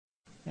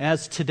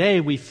As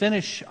today we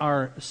finish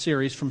our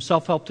series From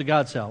Self-Help to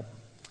God's Help,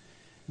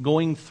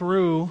 going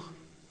through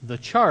the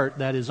chart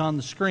that is on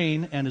the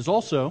screen and is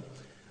also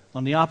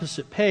on the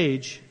opposite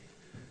page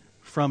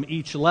from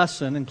each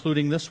lesson,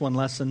 including this one,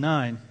 Lesson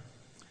 9,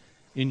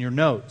 in your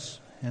notes.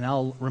 And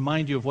I'll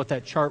remind you of what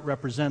that chart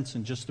represents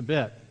in just a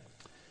bit.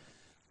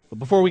 But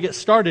before we get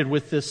started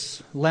with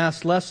this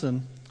last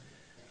lesson,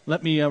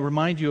 let me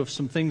remind you of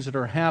some things that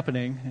are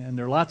happening, and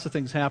there are lots of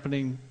things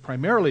happening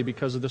primarily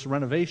because of this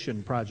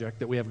renovation project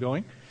that we have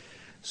going.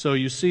 So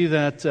you see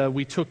that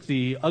we took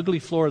the ugly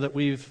floor that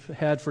we've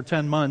had for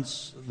 10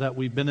 months that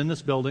we've been in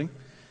this building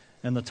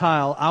and the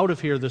tile out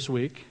of here this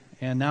week,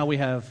 and now we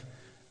have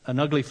an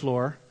ugly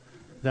floor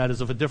that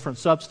is of a different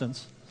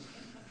substance.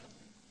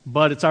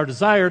 But it's our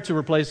desire to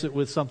replace it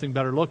with something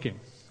better looking,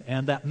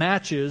 and that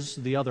matches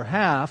the other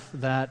half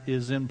that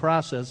is in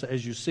process,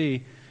 as you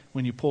see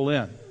when you pull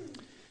in.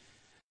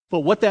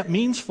 But what that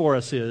means for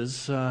us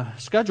is,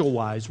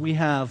 schedule-wise, we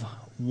have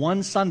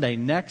one Sunday,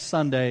 next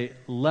Sunday,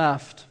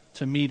 left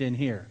to meet in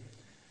here.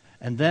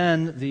 And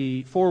then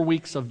the 4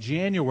 weeks of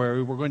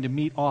January, we're going to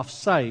meet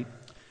off-site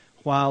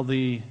while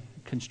the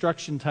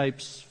construction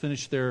types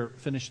finish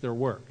their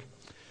work.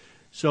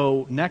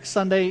 So next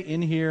Sunday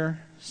in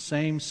here,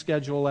 same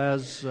schedule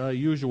as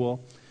usual.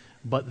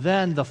 But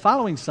then the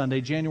following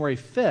Sunday, January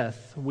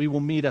 5th, we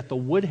will meet at the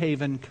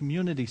Woodhaven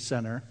Community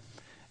Center,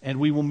 and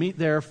we will meet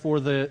there for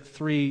the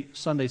 3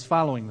 Sundays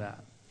following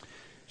that.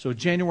 So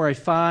January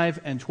 5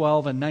 and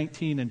 12 and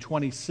 19 and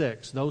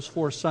 26, those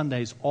 4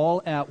 Sundays,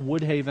 all at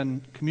Woodhaven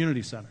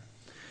Community Center.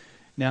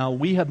 Now,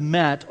 we have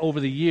met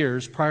over the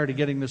years prior to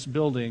getting this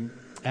building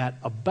at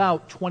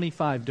about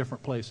 25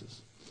 different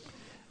places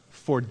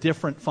for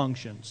different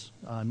functions.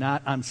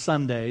 Not on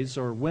Sundays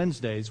or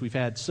Wednesdays. We've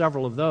had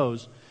several of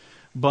those.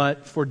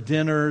 But for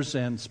dinners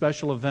and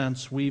special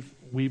events, we've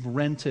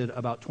rented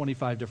about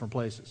 25 different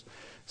places.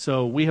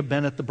 So we have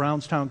been at the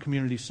Brownstown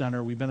Community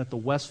Center, we've been at the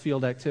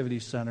Westfield Activity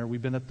Center,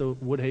 we've been at the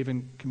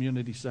Woodhaven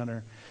Community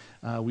Center,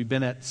 we've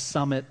been at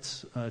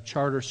Summit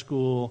Charter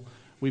School,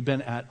 we've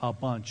been at a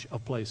bunch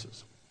of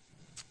places.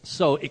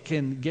 So it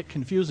can get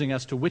confusing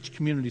as to which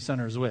community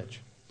center is which.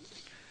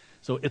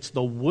 So it's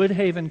the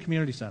Woodhaven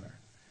Community Center,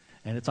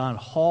 and it's on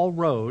Hall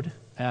Road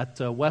at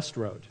West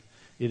Road.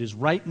 It is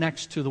right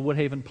next to the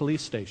Woodhaven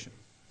Police Station.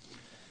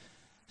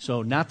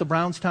 So not the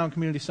Brownstown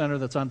Community Center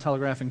that's on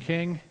Telegraph and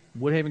King,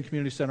 Woodhaven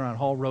Community Center on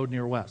Hall Road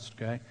near West,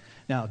 okay?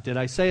 Now, did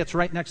I say it's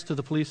right next to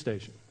the police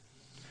station?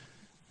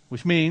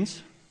 Which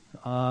means,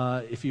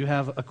 if you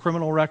have a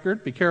criminal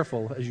record, be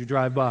careful as you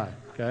drive by,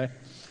 okay?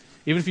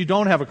 Even if you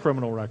don't have a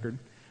criminal record,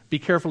 be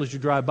careful as you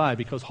drive by,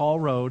 because Hall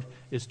Road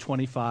is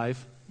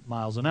 25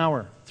 miles an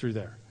hour through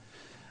there.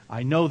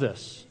 I know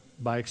this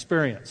by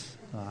experience.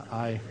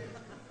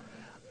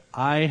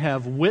 I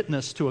have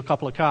witnessed to a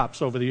couple of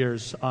cops over the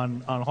years on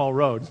Hall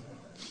Road.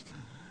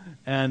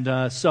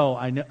 And so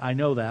I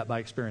know that by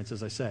experience,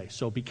 as I say.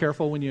 So be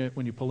careful when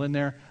you pull in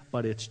there,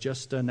 but it's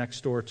just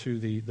next door to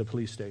the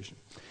police station.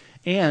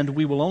 And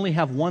we will only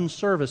have one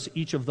service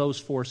each of those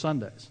 4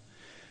 Sundays.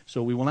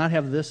 So we will not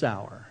have this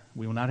hour.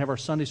 We will not have our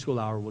Sunday school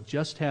hour. We'll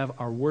just have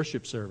our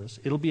worship service.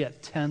 It'll be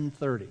at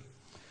 10:30.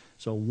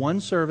 So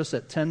one service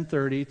at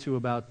 10:30 to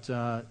about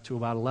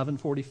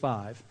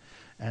 11:45,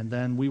 and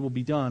then we will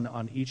be done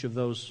on each of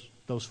those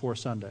 4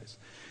 Sundays.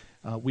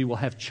 We will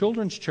have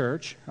children's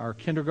church, our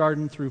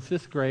kindergarten through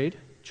 5th grade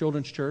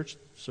children's church.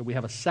 So we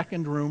have a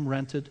second room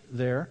rented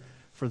there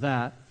for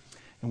that.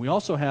 And we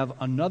also have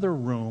another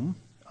room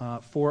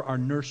for our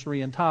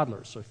nursery and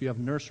toddlers. So if you have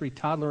nursery,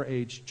 toddler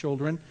age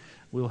children,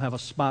 we'll have a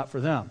spot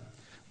for them.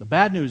 The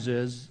bad news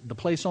is the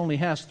place only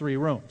has 3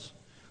 rooms.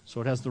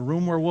 So it has the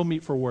room where we'll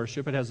meet for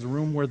worship, it has the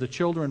room where the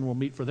children will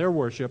meet for their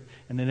worship,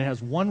 and then it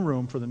has one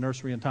room for the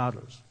nursery and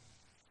toddlers.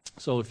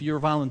 So if you're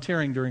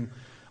volunteering during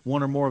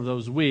one or more of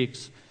those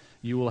weeks,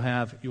 you will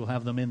have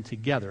them in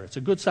together. It's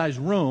a good-sized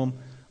room,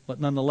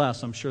 but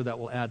nonetheless, I'm sure that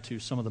will add to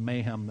some of the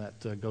mayhem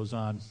that goes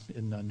on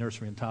in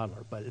nursery and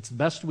toddler. But it's the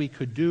best we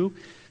could do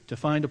to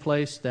find a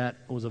place that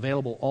was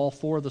available all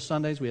 4 of the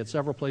Sundays. We had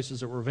several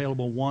places that were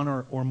available 1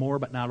 or more,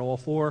 but not all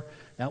 4.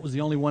 That was the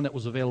only one that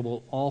was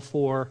available all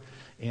 4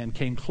 and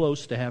came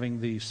close to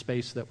having the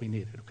space that we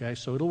needed. Okay,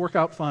 so it'll work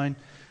out fine.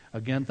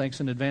 Again,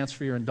 thanks in advance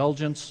for your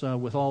indulgence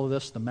with all of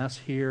this, the mess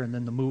here and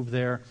then the move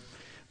there.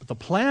 But the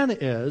plan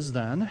is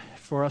then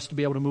for us to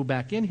be able to move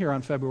back in here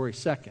on February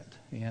 2nd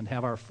and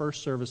have our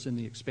first service in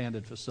the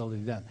expanded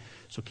facility then.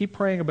 So keep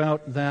praying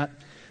about that.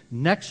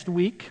 Next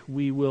week,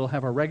 we will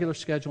have our regular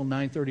schedule,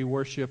 9:30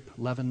 worship,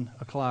 11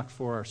 o'clock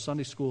for our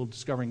Sunday school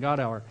Discovering God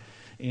Hour.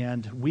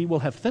 And we will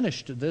have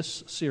finished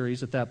this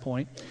series at that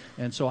point.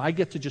 And so I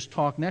get to just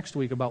talk next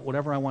week about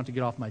whatever I want to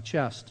get off my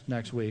chest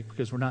next week,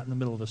 because we're not in the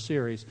middle of a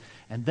series.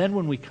 And then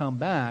when we come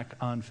back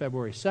on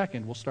February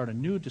 2nd, we'll start a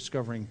new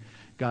Discovering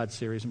God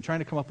series. I'm trying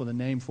to come up with a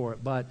name for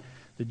it, but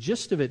the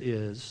gist of it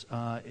is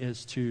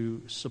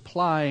to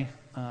supply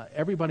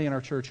everybody in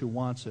our church who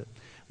wants it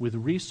with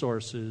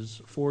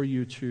resources for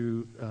you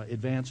to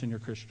advance in your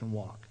Christian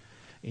walk,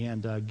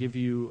 and give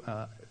you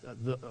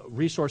the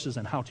resources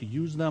and how to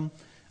use them,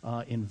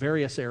 in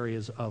various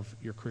areas of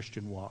your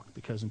Christian walk.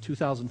 Because in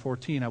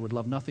 2014, I would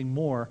love nothing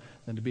more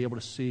than to be able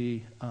to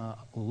see a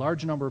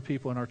large number of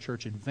people in our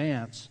church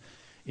advance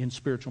in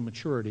spiritual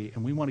maturity,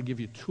 and we want to give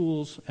you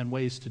tools and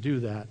ways to do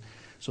that.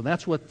 So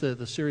that's what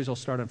the series will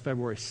start on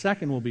February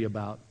 2nd will be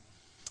about.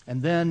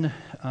 And then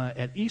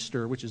at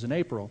Easter, which is in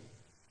April,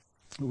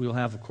 we'll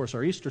have, of course,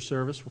 our Easter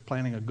service. We're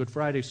planning a Good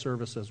Friday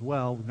service as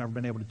well. We've never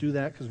been able to do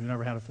that because we've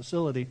never had a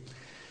facility.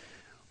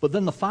 But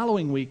then the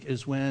following week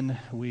is when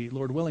we,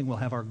 Lord willing, will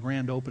have our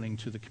grand opening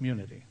to the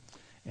community.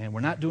 And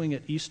we're not doing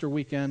it Easter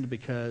weekend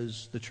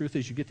because the truth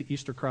is you get the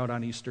Easter crowd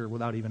on Easter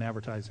without even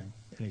advertising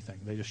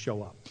anything. They just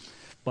show up.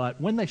 But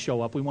when they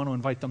show up, we want to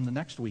invite them the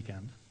next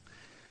weekend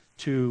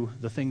to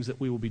the things that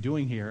we will be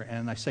doing here.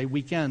 And I say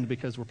weekend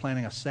because we're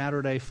planning a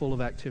Saturday full of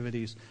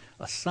activities,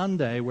 a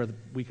Sunday where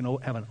we can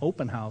have an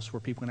open house where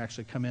people can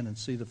actually come in and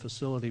see the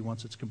facility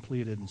once it's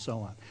completed and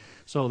so on.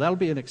 So that'll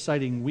be an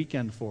exciting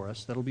weekend for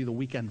us. That'll be the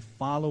weekend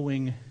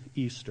following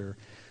Easter.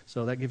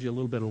 So that gives you a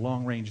little bit of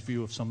long-range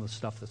view of some of the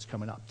stuff that's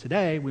coming up.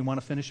 Today, we want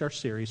to finish our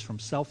series From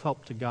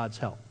Self-Help to God's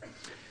Help.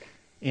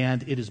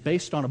 And it is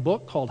based on a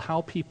book called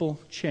How People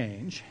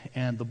Change.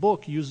 And the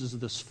book uses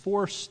this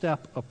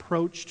 4-step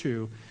approach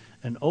to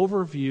an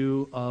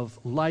overview of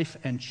life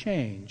and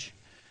change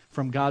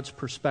from God's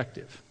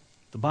perspective.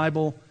 The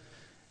Bible,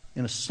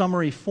 in a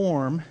summary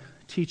form,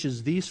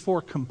 teaches these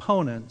 4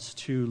 components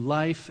to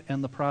life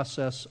and the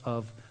process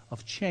of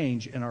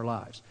change in our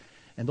lives.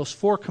 And those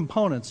 4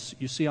 components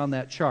you see on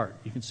that chart.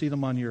 You can see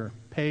them on your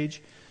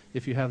page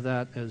if you have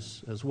that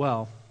as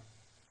well,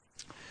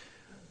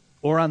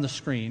 or on the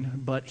screen.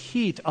 But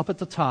heat, up at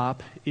the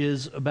top,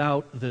 is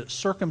about the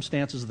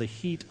circumstances, the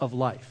heat of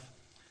life.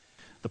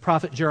 The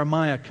prophet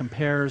Jeremiah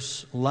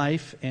compares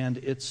life and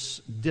its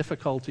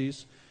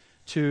difficulties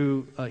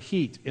to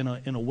heat in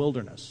a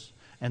wilderness,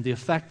 and the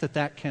effect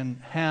that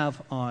can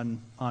have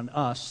on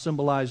us,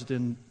 symbolized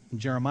in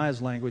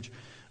Jeremiah's language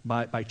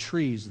by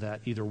trees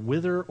that either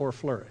wither or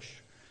flourish.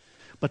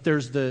 But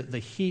there's the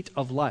heat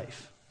of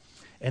life,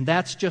 and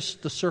that's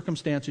just the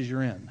circumstances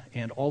you're in,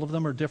 and all of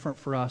them are different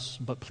for us,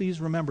 but please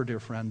remember, dear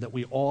friend, that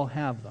we all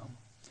have them,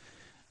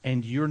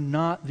 and you're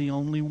not the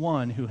only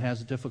one who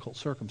has difficult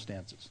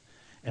circumstances.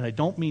 And I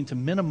don't mean to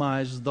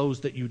minimize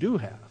those that you do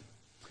have,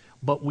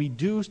 but we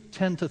do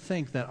tend to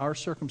think that our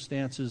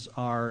circumstances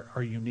are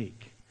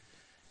unique.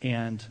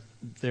 And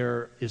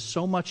there is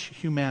so much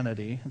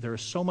humanity, there is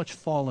so much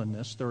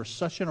fallenness, there is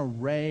such an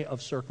array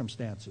of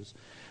circumstances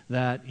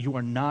that you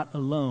are not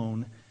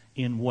alone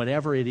in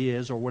whatever it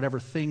is or whatever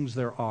things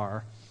there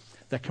are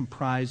that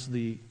comprise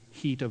the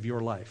heat of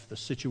your life, the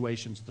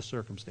situations, the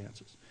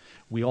circumstances.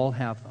 We all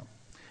have them.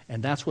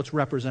 And that's what's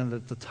represented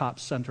at the top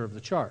center of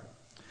the chart.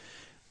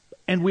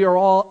 And we are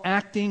all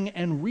acting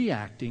and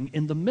reacting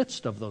in the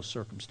midst of those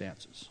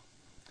circumstances.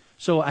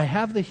 So I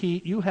have the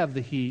heat, you have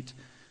the heat,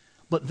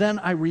 but then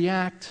I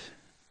react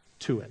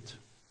to it.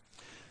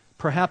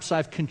 Perhaps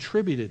I've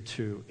contributed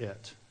to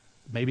it.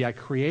 Maybe I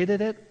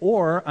created it,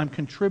 or I'm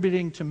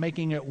contributing to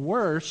making it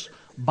worse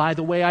by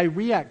the way I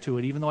react to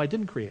it, even though I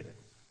didn't create it.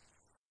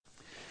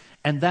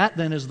 And that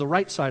then is the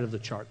right side of the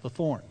chart, the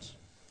thorns.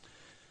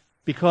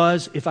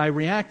 Because if I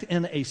react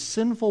in a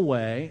sinful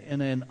way,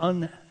 in an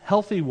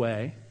unhealthy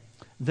way,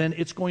 then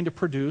it's going to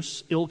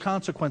produce ill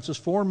consequences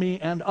for me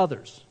and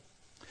others.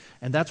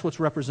 And that's what's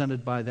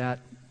represented by that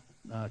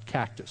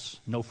cactus,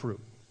 no fruit.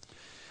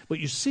 But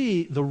you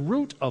see, the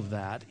root of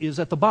that is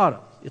at the bottom.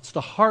 It's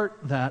the heart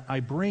that I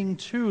bring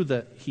to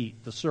the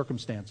heat, the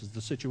circumstances, the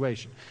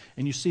situation.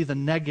 And you see the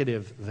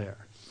negative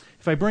there.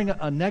 If I bring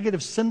a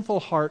negative,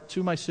 sinful heart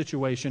to my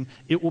situation,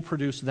 it will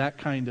produce that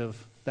kind of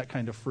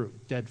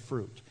fruit, dead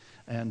fruit,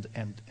 and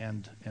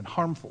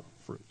harmful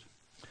fruit.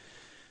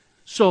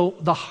 So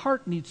the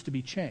heart needs to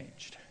be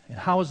changed. And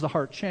how is the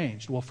heart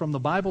changed? Well, from the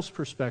Bible's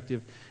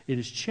perspective, it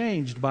is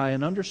changed by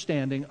an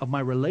understanding of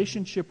my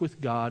relationship with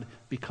God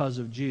because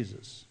of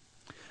Jesus,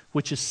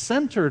 which is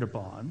centered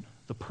upon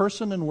the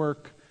person and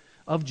work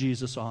of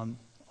Jesus on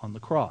the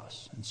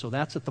cross. And so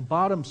that's at the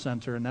bottom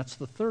center, and that's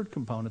the third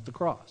component, the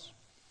cross.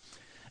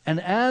 And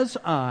as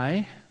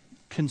I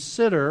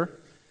consider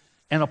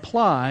and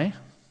apply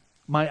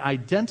my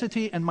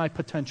identity and my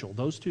potential,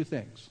 those two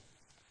things,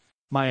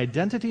 my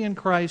identity in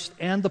Christ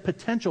and the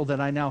potential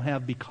that I now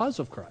have because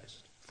of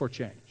Christ for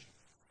change,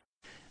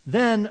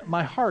 then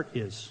my heart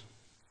is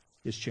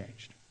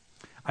changed.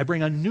 I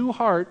bring a new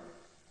heart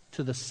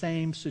to the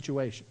same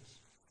situations.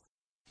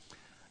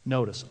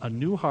 Notice, a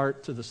new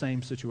heart to the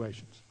same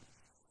situations.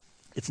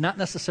 It's not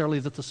necessarily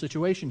that the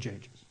situation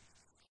changes,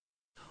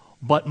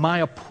 but my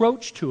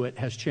approach to it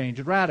has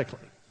changed radically.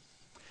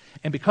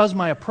 And because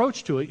my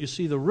approach to it, you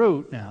see the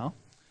root now,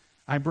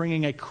 I'm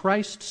bringing a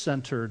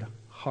Christ-centered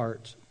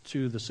heart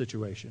to the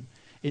situation.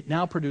 It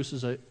now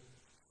produces a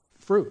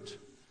fruit.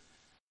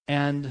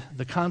 And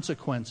the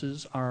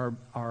consequences are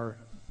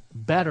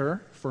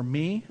better for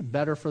me,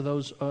 better for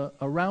those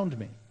around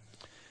me.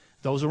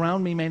 Those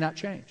around me may not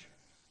change.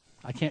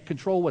 I can't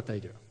control what they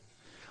do.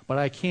 But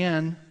I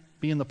can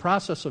be in the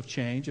process of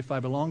change if I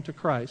belong to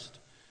Christ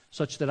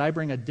such that I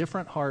bring a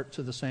different heart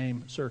to the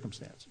same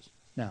circumstances.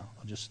 Now,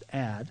 I'll just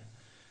add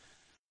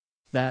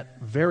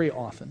that very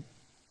often,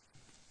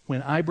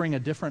 when I bring a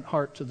different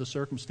heart to the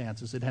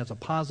circumstances, it has a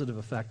positive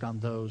effect on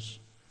those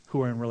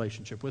who are in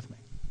relationship with me.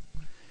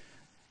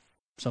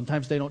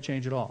 Sometimes they don't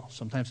change at all.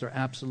 Sometimes they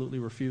absolutely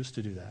refuse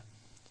to do that.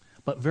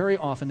 But very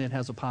often it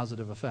has a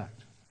positive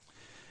effect.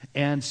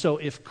 And so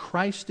if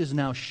Christ is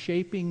now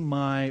shaping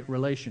my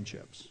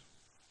relationships,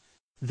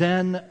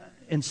 then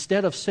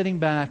instead of sitting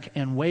back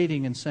and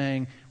waiting and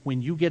saying,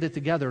 when you get it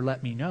together,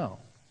 let me know.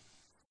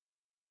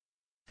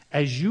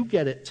 As you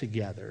get it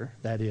together,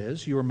 that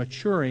is, you're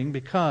maturing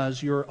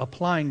because you're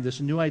applying this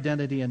new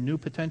identity and new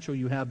potential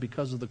you have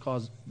because of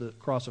the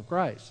cross of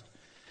Christ.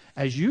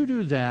 As you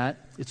do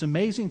that, it's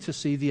amazing to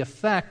see the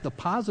effect, the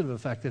positive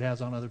effect it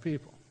has on other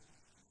people.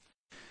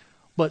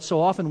 But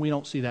so often we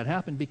don't see that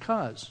happen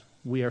because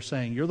we are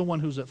saying, you're the one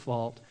who's at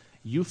fault,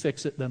 you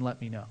fix it, then let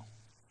me know.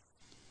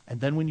 And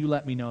then when you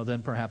let me know,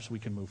 then perhaps we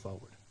can move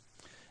forward.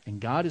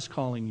 And God is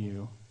calling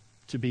you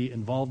to be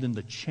involved in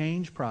the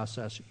change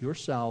process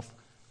yourself,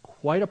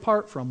 quite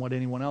apart from what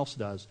anyone else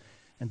does,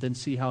 and then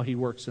see how He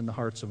works in the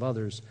hearts of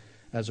others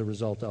as a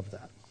result of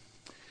that.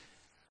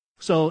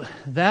 So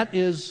that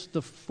is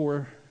the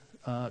four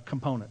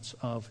components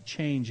of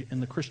change in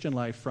the Christian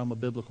life from a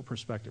biblical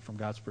perspective, from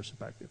God's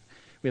perspective.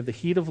 We have the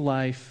heat of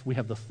life. We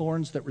have the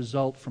thorns that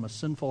result from a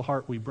sinful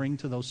heart we bring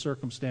to those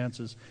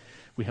circumstances.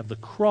 We have the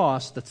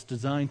cross that's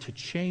designed to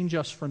change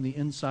us from the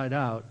inside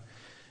out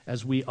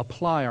as we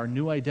apply our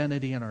new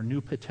identity and our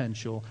new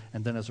potential.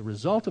 And then as a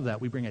result of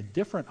that, we bring a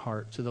different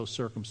heart to those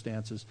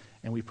circumstances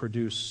and we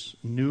produce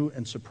new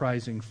and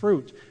surprising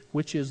fruit,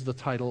 which is the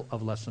title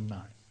of Lesson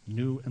 9,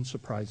 New and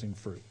Surprising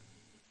Fruit.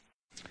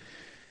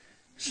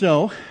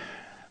 So,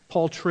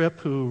 Paul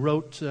Tripp, who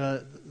wrote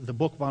the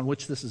book on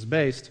which this is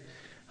based,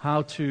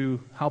 How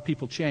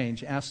People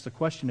Change, asked the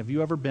question, have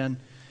you ever been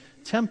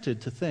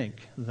tempted to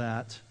think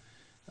that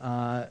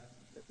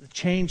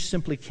change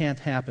simply can't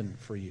happen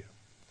for you?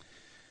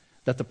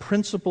 That the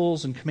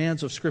principles and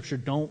commands of Scripture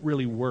don't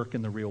really work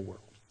in the real world?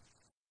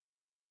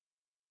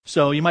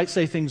 So you might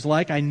say things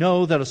like, I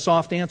know that a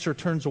soft answer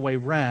turns away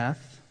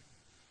wrath,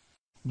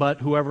 but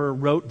whoever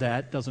wrote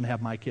that doesn't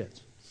have my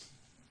kids.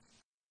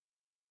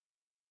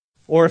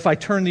 Or if I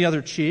turn the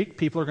other cheek,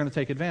 people are going to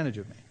take advantage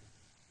of me.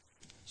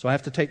 So I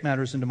have to take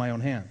matters into my own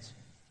hands.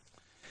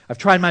 I've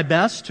tried my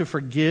best to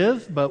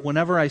forgive, but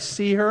whenever I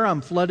see her,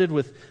 I'm flooded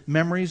with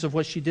memories of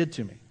what she did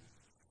to me.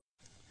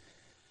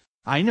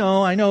 I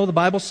know, the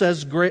Bible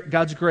says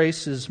God's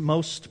grace is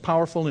most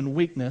powerful in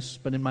weakness,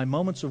 but in my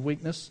moments of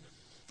weakness,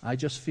 I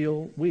just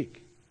feel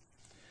weak.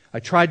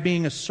 I tried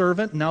being a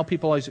servant, and now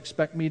people always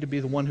expect me to be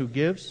the one who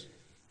gives.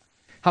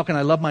 How can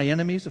I love my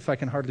enemies if I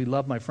can hardly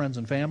love my friends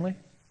and family?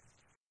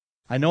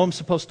 I know I'm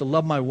supposed to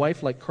love my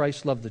wife like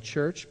Christ loved the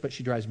church, but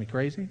she drives me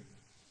crazy.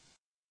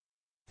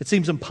 It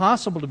seems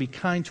impossible to be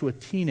kind to a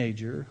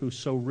teenager who's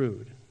so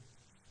rude.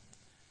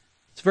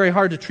 It's very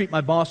hard to treat my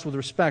boss with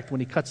respect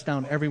when he cuts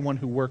down everyone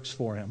who works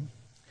for him.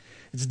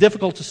 It's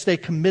difficult to stay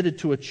committed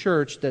to a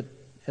church that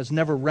has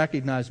never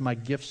recognized my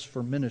gifts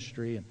for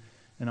ministry,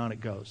 and on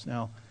it goes.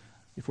 Now,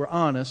 if we're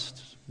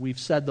honest, we've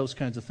said those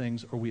kinds of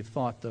things or we've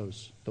thought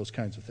those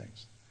kinds of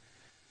things.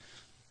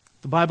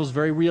 The Bible's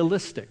very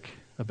realistic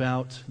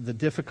about the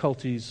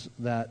difficulties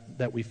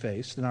that we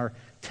face and our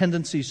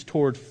tendencies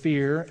toward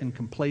fear and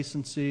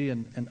complacency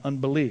and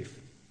unbelief.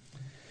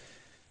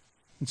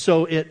 And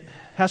so it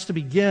has to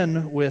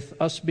begin with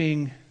us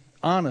being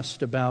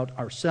honest about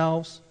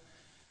ourselves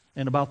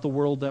and about the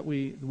world that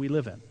we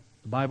live in.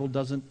 The Bible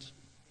doesn't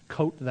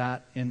coat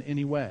that in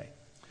any way.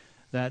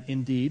 That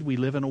indeed we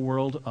live in a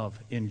world of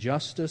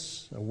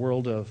injustice, a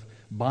world of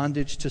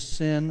bondage to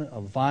sin,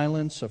 of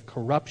violence, of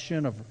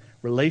corruption, of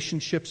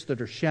relationships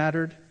that are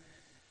shattered,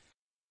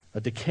 a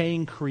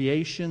decaying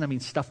creation. I mean,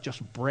 stuff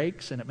just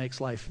breaks and it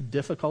makes life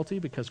difficulty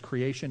because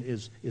creation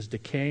is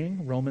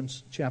decaying,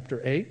 Romans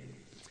chapter 8.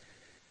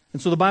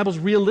 And so the Bible's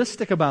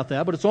realistic about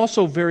that, but it's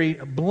also very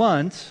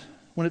blunt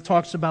when it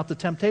talks about the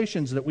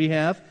temptations that we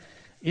have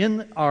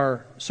in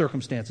our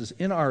circumstances,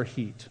 in our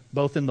heat,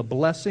 both in the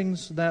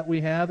blessings that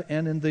we have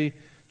and in the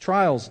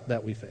trials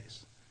that we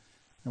face.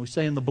 And we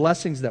say in the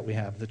blessings that we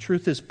have, the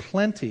truth is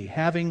plenty,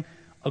 having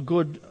a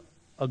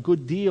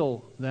good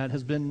deal that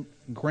has been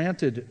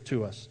granted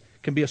to us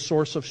can be a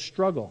source of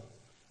struggle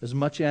as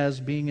much as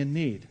being in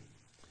need.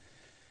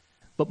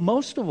 But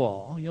most of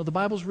all, the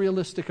Bible's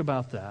realistic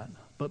about that,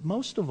 but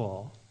most of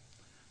all,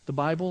 the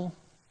Bible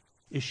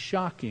is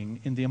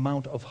shocking in the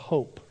amount of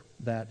hope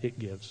that it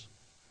gives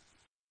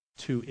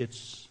to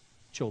its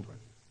children,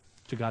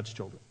 to God's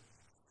children.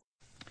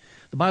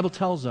 The Bible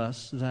tells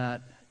us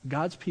that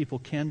God's people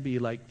can be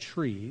like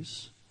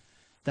trees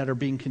that are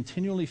being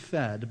continually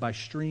fed by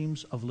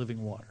streams of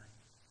living water,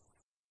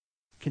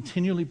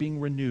 continually being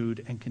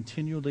renewed and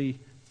continually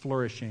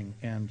flourishing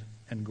and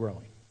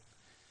growing.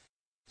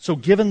 So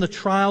given the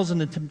trials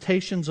and the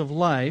temptations of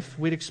life,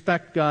 we'd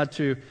expect God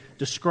to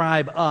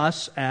describe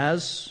us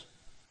as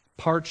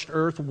parched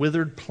earth,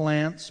 withered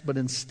plants, but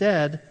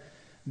instead,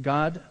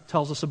 God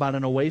tells us about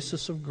an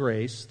oasis of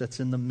grace that's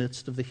in the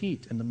midst of the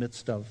heat, in the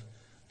midst of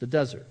the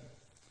desert.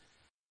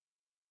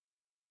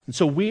 And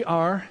so we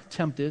are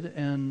tempted,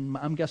 and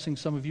I'm guessing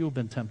some of you have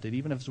been tempted,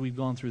 even as we've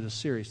gone through this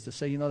series, to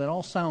say, that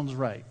all sounds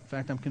right. In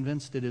fact, I'm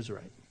convinced it is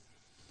right.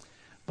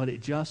 But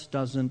it just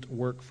doesn't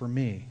work for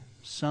me.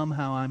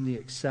 Somehow I'm the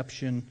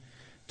exception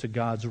to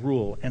God's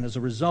rule. And as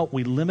a result,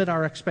 we limit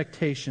our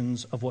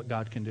expectations of what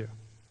God can do.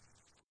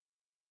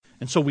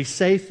 And so we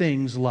say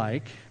things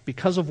like,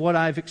 because of what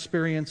I've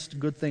experienced,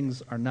 good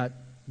things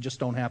just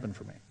don't happen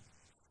for me.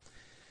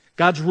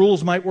 God's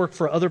rules might work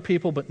for other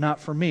people, but not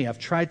for me. I've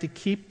tried to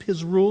keep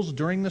His rules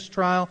during this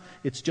trial.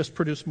 It's just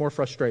produced more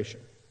frustration.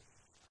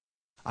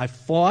 I've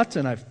fought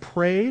and I've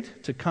prayed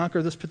to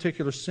conquer this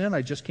particular sin.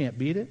 I just can't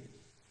beat it.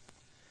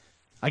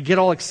 I get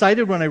all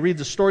excited when I read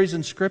the stories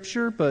in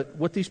Scripture, but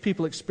what these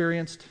people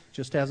experienced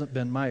just hasn't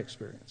been my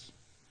experience.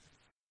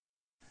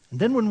 And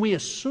then when we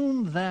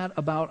assume that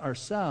about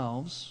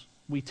ourselves,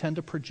 we tend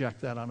to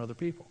project that on other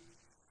people.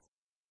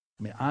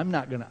 I'm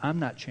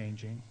not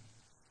changing.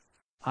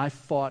 I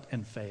fought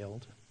and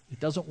failed. It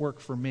doesn't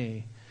work for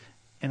me.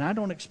 And I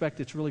don't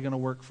expect it's really going to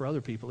work for other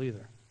people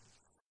either.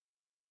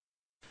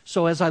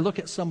 So as I look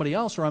at somebody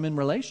else, or I'm in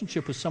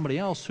relationship with somebody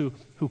else who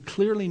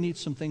clearly needs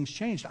some things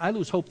changed, I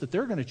lose hope that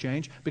they're going to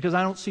change because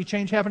I don't see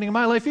change happening in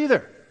my life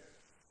either.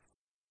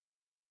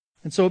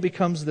 And so it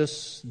becomes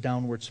this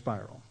downward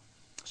spiral.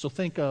 So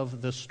think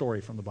of this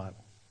story from the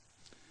Bible.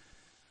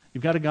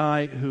 You've got a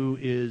guy who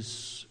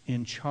is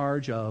in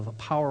charge of a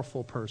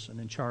powerful person,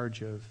 in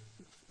charge of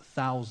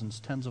thousands,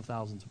 tens of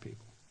thousands of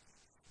people.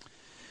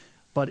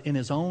 But in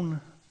his own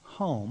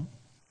home,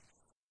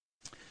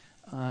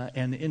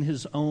 and in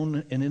his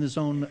own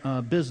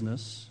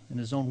business, in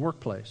his own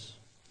workplace,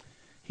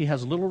 he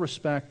has little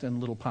respect and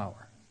little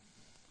power.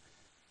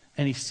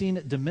 And he's seen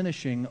it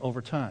diminishing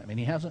over time, and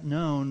he hasn't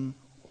known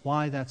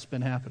why that's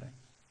been happening.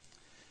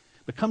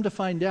 But come to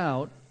find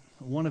out,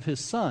 one of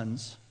his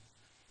sons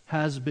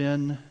has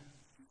been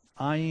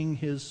eyeing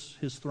his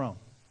throne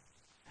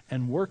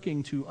and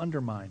working to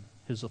undermine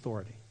his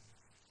authority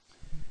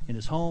in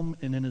his home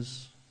and in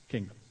his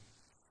kingdom.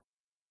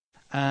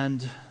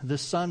 And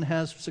this son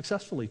has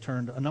successfully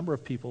turned a number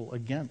of people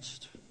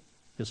against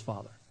his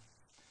father.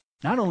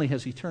 Not only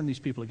has he turned these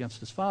people against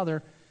his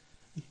father,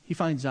 he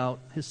finds out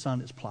his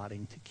son is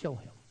plotting to kill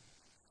him.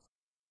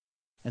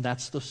 And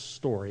that's the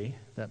story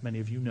that many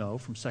of you know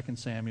from 2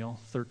 Samuel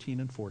 13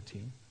 and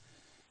 14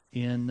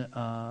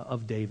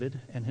 of David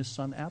and his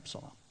son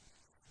Absalom.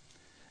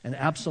 And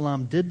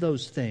Absalom did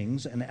those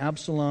things, and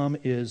Absalom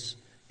is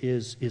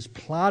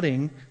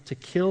plotting to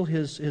kill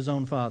his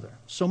own father.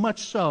 So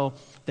much so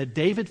that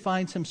David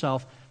finds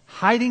himself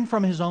hiding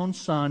from his own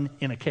son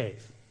in a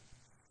cave.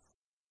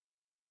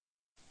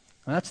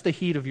 Now, that's the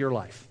heat of your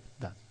life,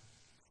 then.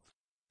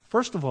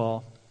 First of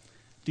all,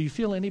 do you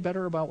feel any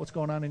better about what's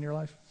going on in your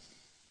life?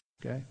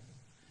 Okay?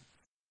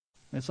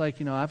 It's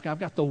like, I've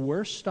got the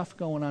worst stuff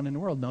going on in the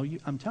world. No,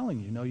 I'm telling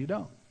you, no, you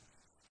don't.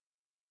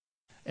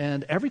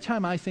 And every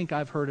time I think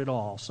I've heard it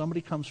all,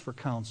 somebody comes for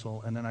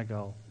counsel, and then I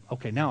go,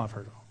 okay, now I've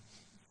heard it all.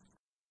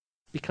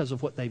 Because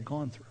of what they've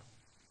gone through.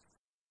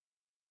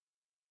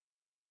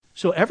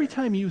 So every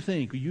time you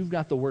think you've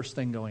got the worst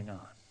thing going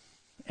on,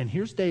 and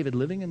here's David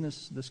living in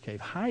this cave,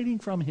 hiding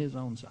from his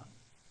own son,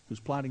 who's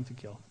plotting to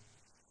kill him.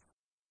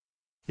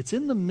 It's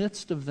in the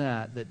midst of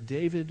that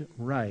David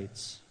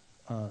writes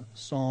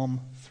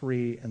Psalm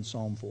 3 and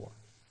Psalm 4.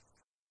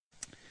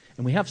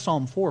 And we have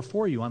Psalm 4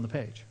 for you on the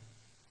page.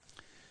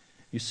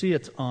 You see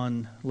it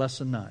on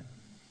Lesson 9.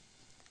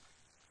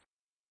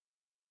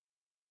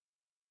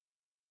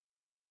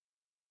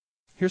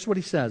 Here's what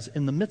he says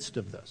in the midst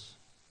of this.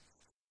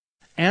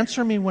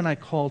 Answer me when I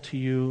call to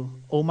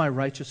you, O my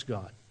righteous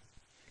God.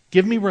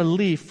 Give me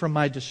relief from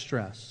my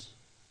distress.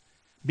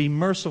 Be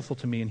merciful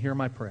to me and hear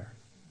my prayer.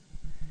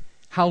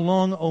 How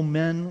long, O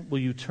men, will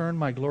you turn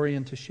my glory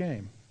into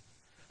shame?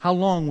 How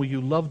long will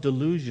you love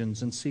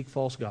delusions and seek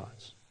false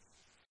gods?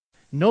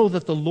 Know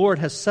that the Lord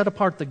has set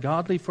apart the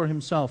godly for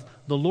himself.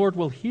 The Lord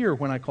will hear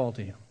when I call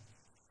to him.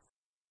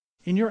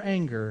 In your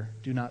anger,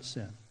 do not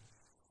sin.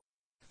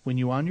 When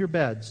you are on your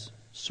beds,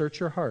 search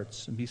your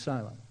hearts and be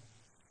silent.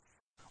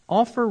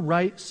 Offer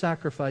right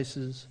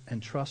sacrifices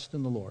and trust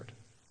in the Lord.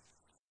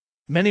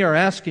 Many are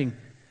asking,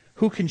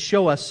 who can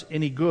show us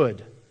any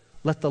good?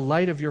 Let the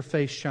light of your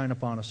face shine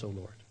upon us, O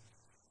Lord.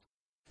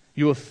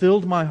 You have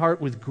filled my heart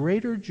with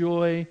greater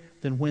joy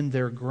than when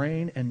their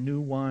grain and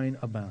new wine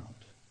abound.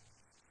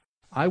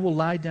 I will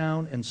lie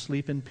down and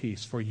sleep in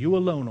peace, for you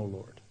alone, O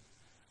Lord,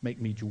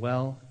 make me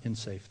dwell in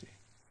safety.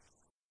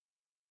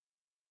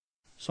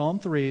 Psalm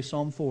 3,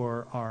 Psalm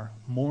 4 are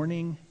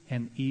morning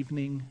and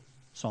evening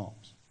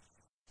psalms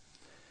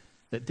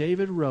that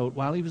David wrote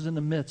while he was in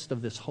the midst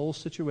of this whole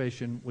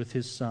situation with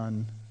his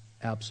son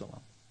Absalom.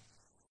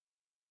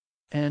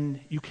 And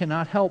you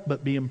cannot help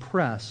but be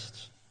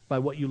impressed by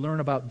what you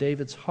learn about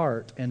David's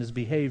heart and his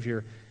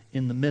behavior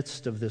in the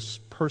midst of this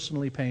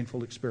personally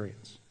painful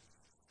experience.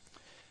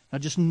 Now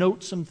just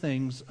note some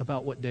things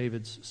about what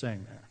David's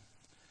saying there.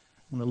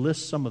 I'm going to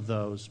list some of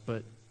those,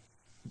 but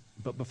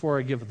But before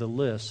I give the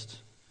list,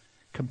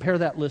 compare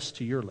that list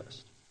to your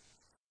list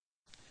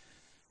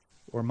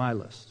or my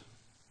list.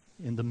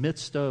 In the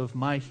midst of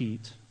my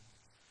heat,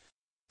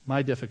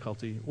 my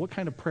difficulty, what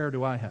kind of prayer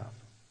do I have,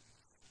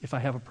 if I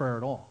have a prayer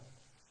at all?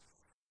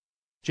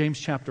 James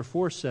chapter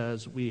 4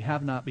 says, we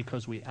have not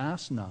because we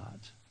ask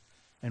not.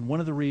 And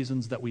one of the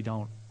reasons that we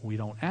don't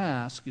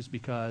ask is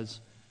because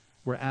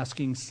we're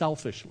asking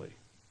selfishly.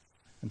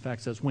 In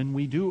fact, it says when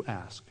we do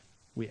ask,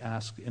 we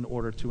ask in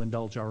order to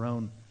indulge our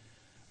own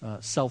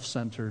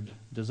self-centered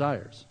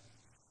desires.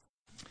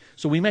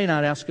 So we may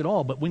not ask at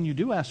all, but when you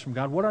do ask from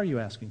God, what are you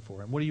asking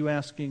for? And what are you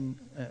asking,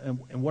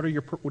 and what do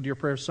your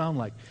prayers sound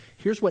like?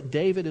 Here's what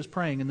David is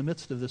praying in the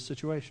midst of this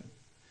situation.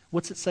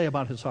 What's it say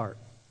about his heart?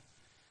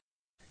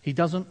 He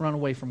doesn't run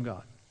away from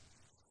God.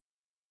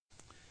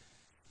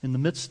 In the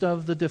midst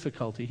of the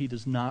difficulty, he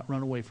does not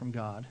run away from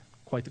God.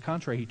 Quite the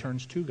contrary, he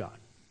turns to God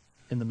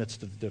in the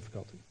midst of the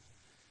difficulty.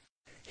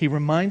 He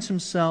reminds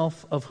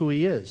himself of who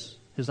he is,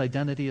 his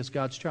identity as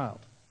God's child.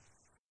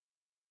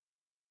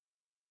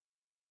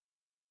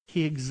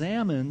 He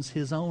examines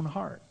his own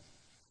heart.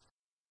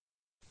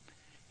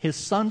 His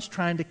son's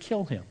trying to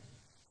kill him,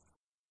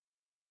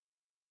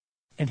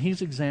 and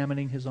he's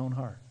examining his own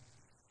heart.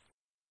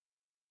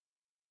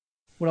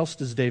 What else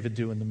does David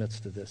do in the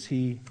midst of this?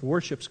 He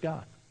worships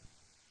God.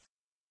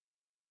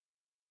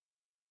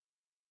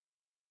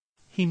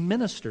 He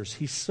ministers.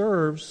 He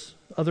serves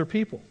other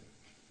people.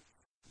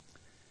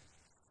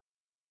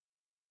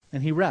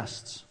 And he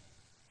rests.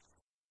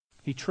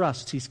 He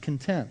trusts. He's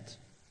content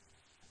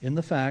in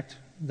the fact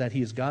that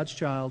he is God's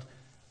child,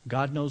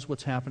 God knows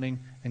what's happening,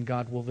 and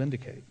God will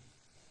vindicate.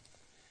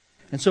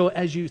 And so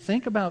as you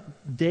think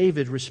about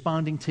David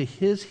responding to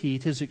his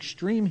heat, his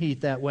extreme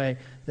heat that way,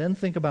 then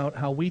think about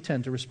how we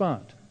tend to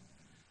respond.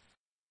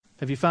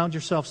 Have you found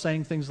yourself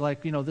saying things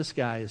like, this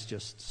guy is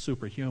just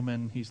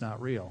superhuman, he's not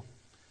real?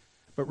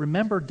 But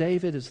remember,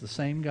 David is the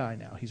same guy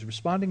now. He's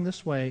responding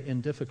this way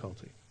in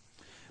difficulty.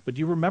 But do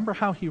you remember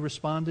how he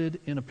responded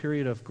in a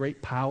period of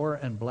great power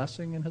and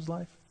blessing in his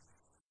life?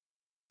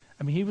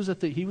 I mean, he was at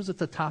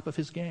the top of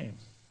his game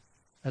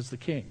as the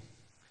king.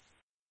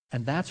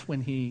 And that's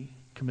when he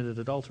committed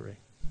adultery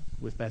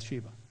with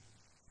Bathsheba.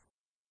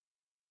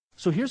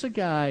 So here's a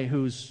guy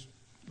who's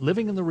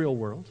living in the real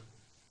world.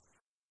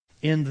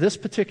 In this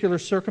particular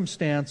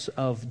circumstance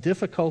of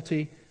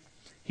difficulty,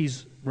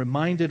 he's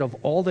reminded of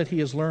all that he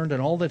has learned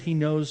and all that he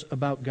knows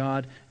about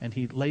God, and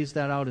he lays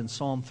that out in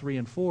Psalm 3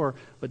 and 4.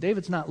 But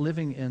David's not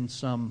living in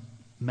some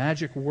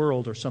magic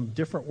world or some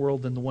different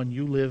world than the one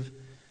you live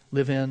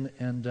in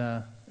and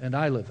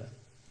I live in.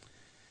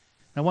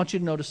 And I want you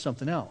to notice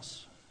something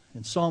else.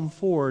 In Psalm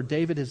 4,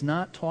 David is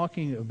not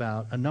talking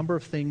about a number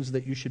of things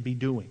that you should be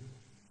doing.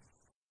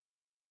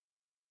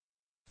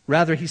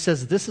 Rather, he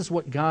says, this is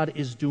what God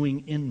is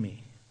doing in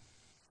me.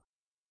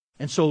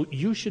 And so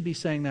you should be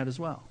saying that as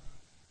well.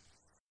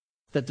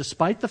 That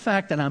despite the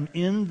fact that I'm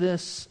in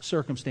this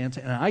circumstance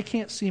and I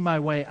can't see my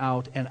way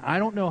out and I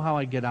don't know how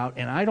I get out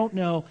and I don't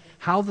know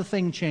how the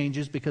thing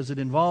changes because it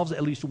involves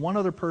at least one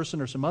other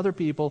person or some other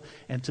people,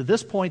 and to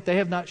this point they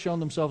have not shown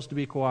themselves to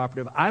be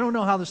cooperative. I don't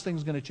know how this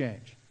thing's going to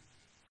change.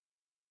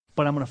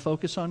 But I'm going to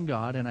focus on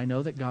God, and I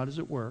know that God is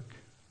at work,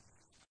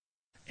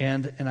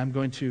 and I'm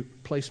going to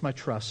place my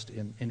trust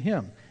in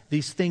Him.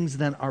 These things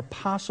then are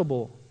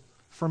possible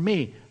for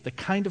me. The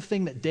kind of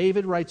thing that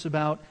David writes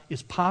about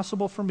is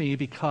possible for me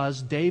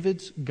because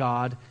David's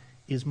God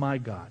is my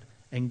God,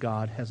 and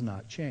God has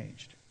not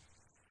changed.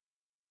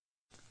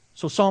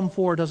 So Psalm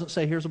 4 doesn't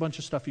say, here's a bunch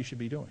of stuff you should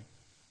be doing.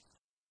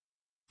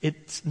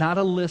 It's not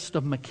a list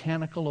of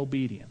mechanical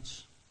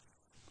obedience.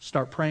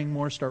 Start praying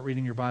more, start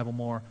reading your Bible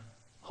more,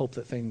 hope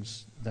that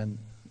things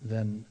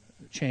then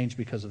change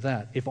because of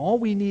that. If all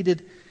we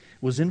needed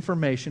was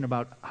information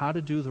about how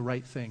to do the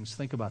right things,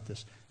 think about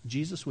this.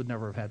 Jesus would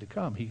never have had to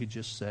come. He could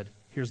just said,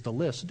 here's the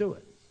list, do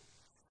it.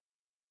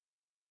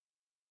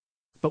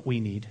 But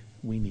we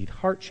need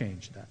heart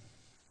change then.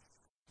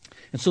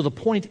 And so the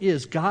point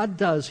is, God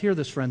does, hear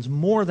this friends,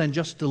 more than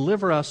just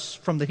deliver us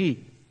from the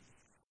heat.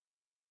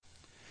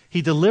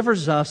 He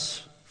delivers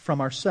us from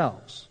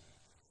ourselves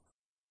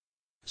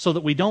so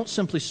that we don't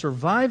simply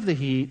survive the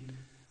heat,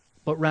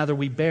 but rather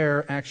we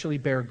actually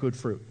bear good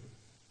fruit.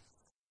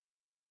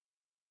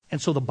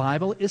 And so the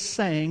Bible is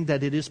saying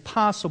that it is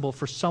possible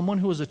for someone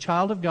who is a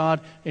child of God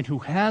and who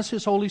has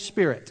His Holy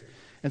Spirit,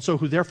 and so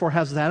who therefore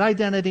has that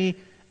identity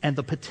and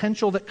the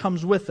potential that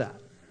comes with that.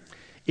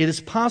 It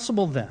is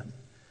possible then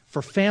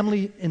for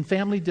family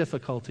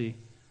difficulty,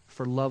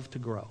 for love to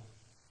grow.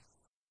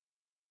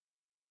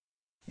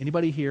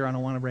 Anybody here, I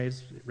don't want to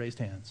raised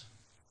hands.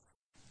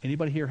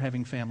 Anybody here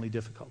having family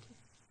difficulty?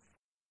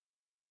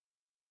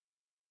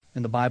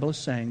 And the Bible is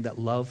saying that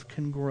love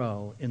can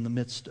grow in the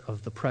midst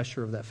of the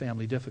pressure of that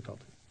family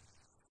difficulty.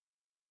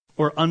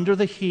 Or under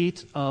the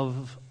heat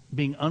of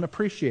being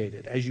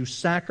unappreciated as you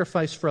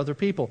sacrifice for other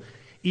people.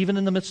 Even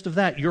in the midst of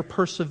that, your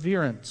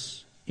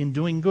perseverance in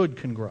doing good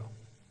can grow.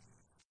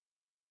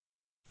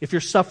 If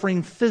you're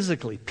suffering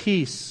physically,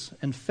 peace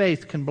and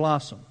faith can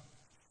blossom.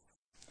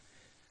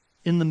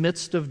 In the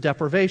midst of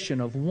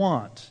deprivation, of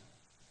want,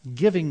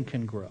 giving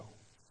can grow.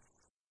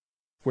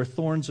 Where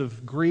thorns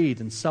of greed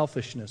and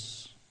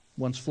selfishness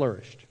once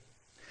flourished.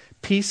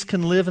 Peace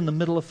can live in the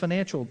middle of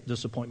financial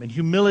disappointment.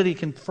 Humility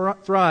can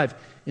thrive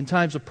in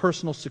times of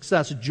personal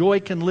success. Joy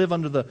can live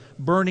under the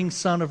burning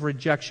sun of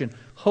rejection.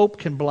 Hope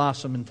can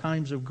blossom in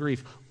times of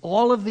grief.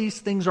 All of these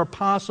things are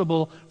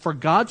possible for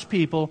God's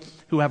people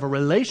who have a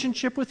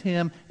relationship with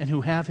Him and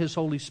who have His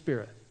Holy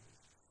Spirit.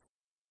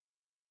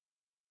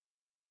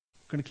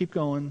 I'm going to keep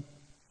going.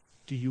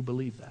 Do you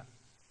believe that?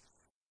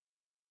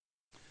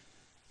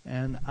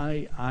 And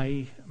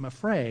I am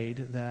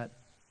afraid that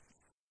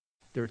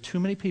there are too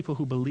many people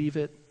who believe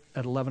it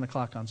at 11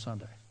 o'clock on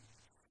Sunday,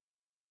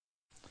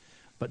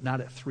 but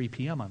not at 3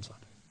 p.m. on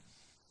Sunday.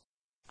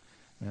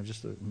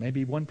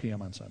 Maybe 1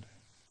 p.m. on Sunday.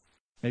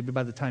 Maybe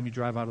by the time you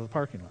drive out of the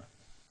parking lot.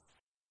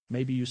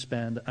 Maybe you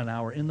spend an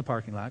hour in the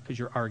parking lot because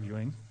you're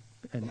arguing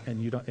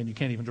and you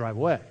can't even drive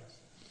away.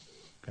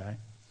 Okay?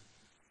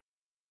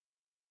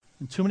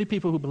 And too many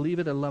people who believe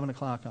it at 11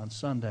 o'clock on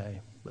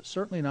Sunday, but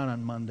certainly not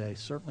on Monday,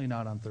 certainly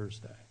not on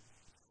Thursday.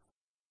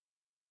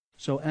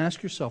 So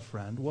ask yourself,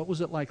 friend, what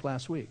was it like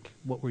last week?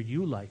 What were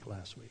you like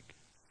last week?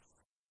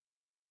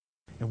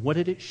 And what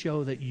did it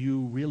show that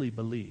you really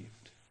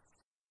believed?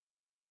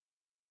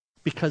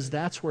 Because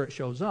that's where it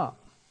shows up.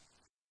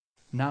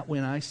 Not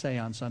when I say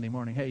on Sunday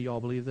morning, hey, you all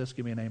believe this?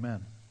 Give me an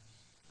amen.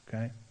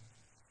 Okay?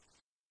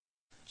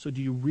 So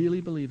do you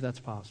really believe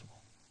that's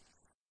possible?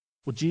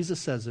 Well, Jesus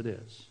says it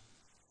is.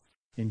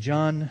 In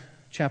John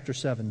chapter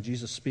 7,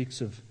 Jesus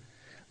speaks of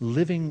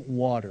living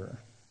water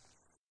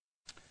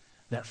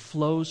that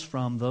flows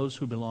from those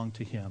who belong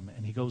to Him.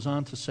 And He goes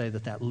on to say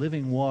that that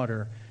living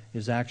water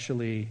is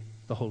actually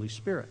the Holy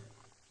Spirit.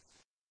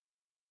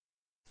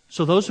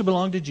 So those who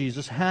belong to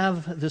Jesus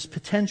have this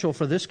potential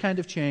for this kind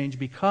of change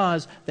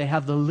because they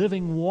have the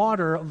living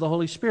water of the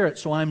Holy Spirit.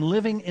 So I'm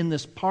living in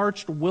this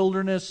parched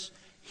wilderness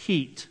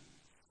heat,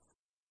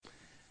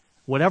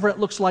 whatever it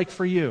looks like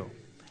for you.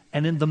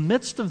 And in the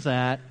midst of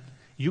that,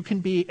 you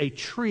can be a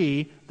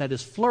tree that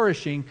is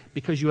flourishing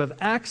because you have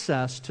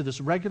access to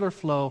this regular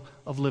flow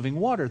of living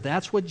water.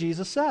 That's what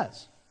Jesus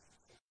says.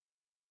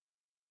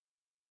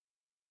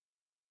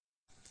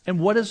 And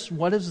what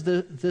does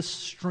this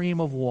stream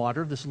of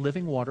water, this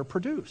living water,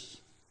 produce?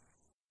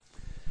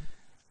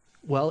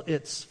 Well,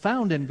 it's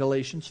found in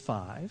Galatians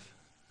 5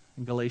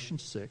 and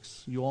Galatians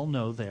 6. You all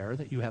know there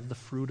that you have the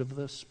fruit of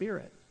the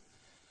Spirit.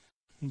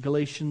 In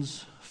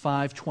Galatians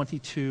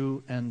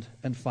 5:22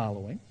 and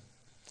following.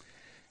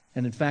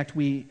 And in fact,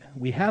 we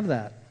have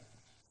that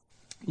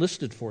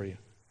listed for you.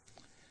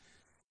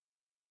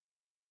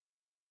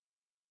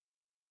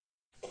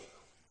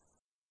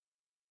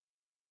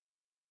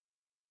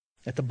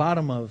 At the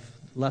bottom of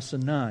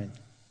lesson 9,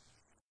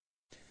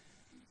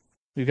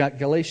 we've got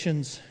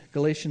Galatians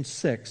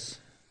 6.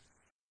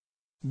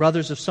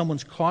 Brothers, if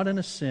someone's caught in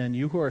a sin,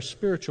 you who are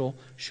spiritual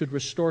should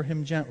restore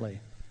him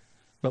gently.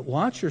 But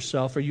watch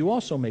yourself, or you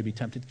also may be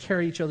tempted.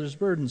 Carry each other's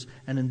burdens,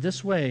 and in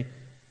this way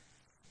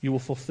you will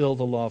fulfill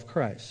the law of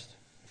Christ.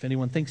 If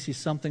anyone thinks he's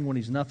something when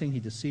he's nothing, he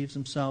deceives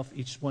himself.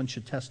 Each one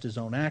should test his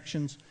own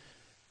actions.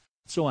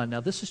 So on. Now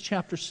this is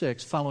chapter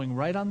 6, following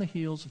right on the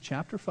heels of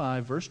chapter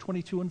 5, verse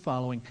 22 and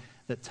following,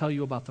 that tell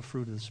you about the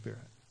fruit of the Spirit.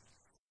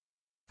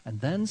 And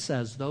then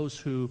says those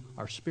who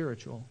are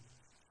spiritual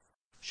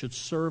should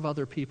serve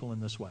other people in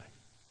this way.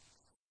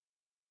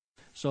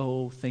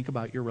 So think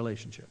about your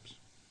relationships.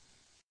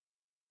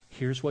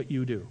 Here's what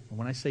you do. And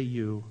when I say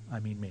you, I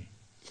mean me.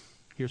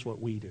 Here's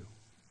what we do.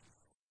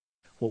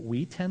 What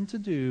we tend to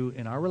do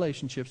in our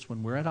relationships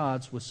when we're at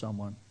odds with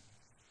someone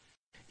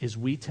is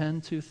we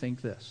tend to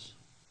think this: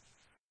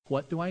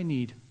 what do I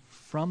need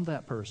from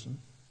that person?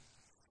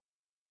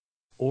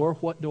 Or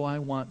what do I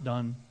want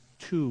done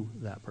to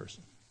that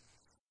person?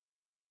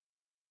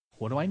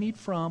 What do I need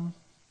from?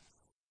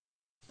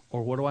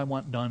 Or what do I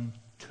want done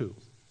to?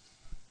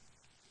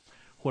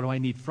 What do I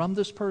need from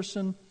this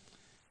person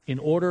in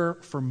order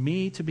for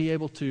me to be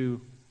able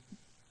to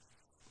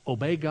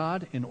obey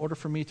God, in order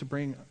for me to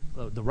bring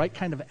the right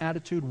kind of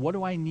attitude? What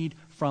do I need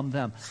from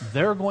them?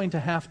 They're going to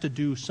have to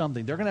do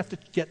something. They're going to have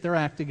to get their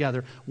act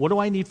together. What do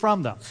I need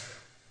from them?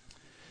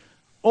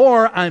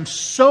 Or I'm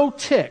so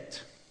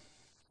ticked,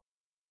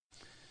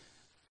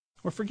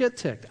 or forget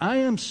ticked, I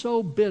am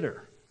so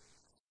bitter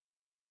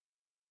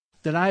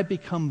that I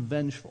become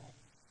vengeful.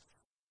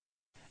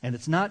 And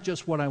it's not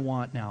just what I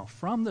want now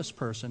from this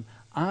person,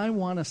 I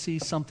want to see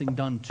something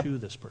done to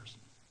this person.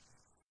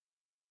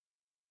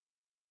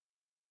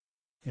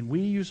 And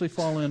we usually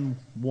fall in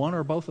one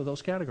or both of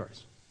those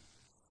categories.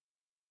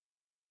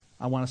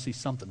 I want to see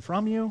something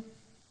from you.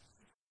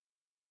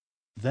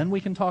 Then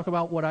we can talk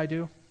about what I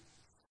do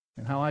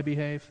and how I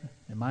behave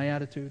and my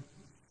attitude.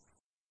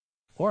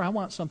 Or I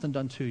want something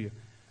done to you.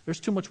 There's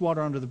too much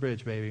water under the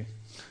bridge, baby.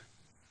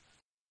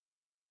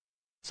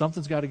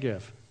 Something's got to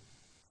give.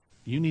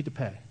 You need to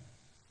pay.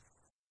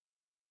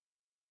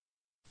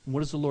 And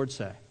what does the Lord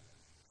say?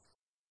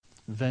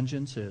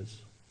 Vengeance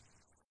is.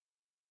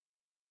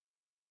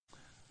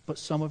 But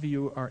some of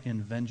you are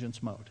in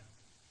vengeance mode.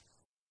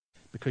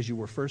 Because you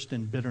were first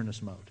in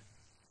bitterness mode.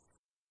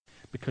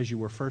 Because you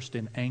were first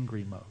in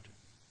angry mode.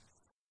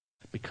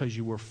 Because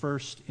you were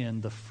first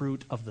in the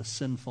fruit of the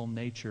sinful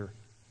nature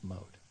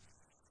mode.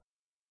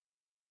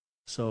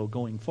 So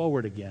going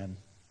forward again,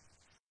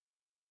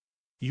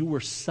 you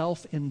were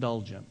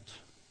self-indulgent.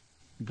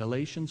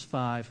 Galatians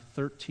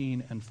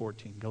 5:13 and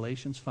 14.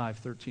 Galatians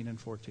 5:13 and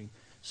 14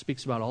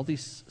 speaks about all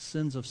these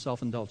sins of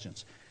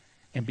self-indulgence.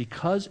 And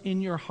because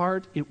in your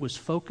heart it was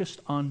focused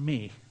on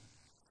me,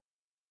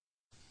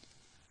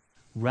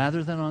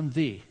 rather than on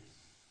thee,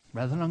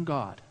 rather than on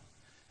God,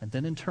 and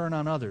then in turn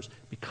on others,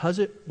 because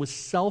it was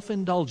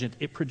self-indulgent,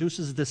 it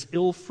produces this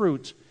ill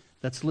fruit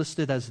that's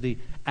listed as the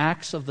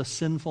acts of the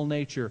sinful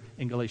nature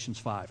in Galatians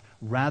 5,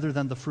 rather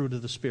than the fruit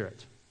of the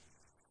Spirit.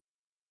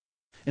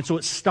 And so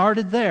it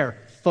started there,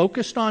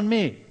 focused on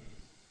me.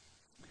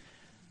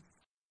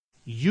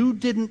 You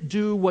didn't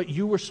do what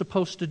you were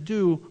supposed to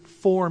do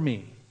for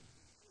me.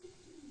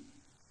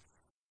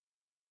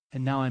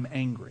 And now I'm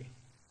angry.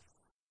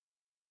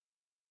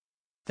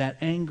 That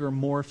anger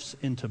morphs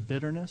into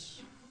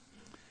bitterness,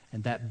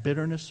 and that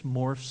bitterness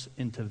morphs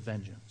into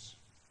vengeance.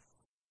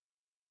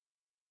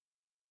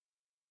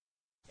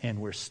 And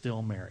we're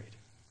still married.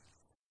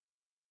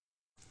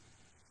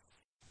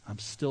 I'm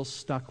still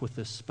stuck with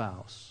this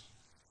spouse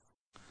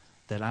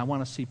that I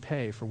want to see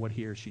pay for what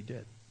he or she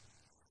did.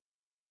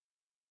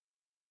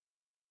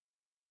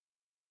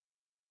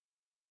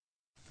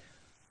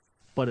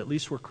 But at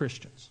least we're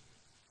Christians.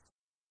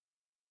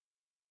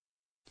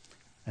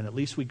 And at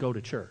least we go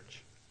to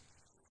church.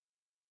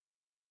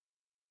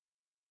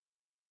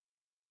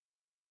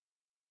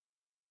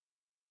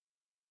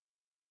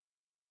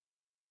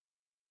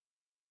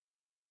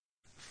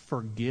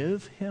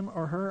 Forgive him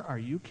or her? Are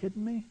you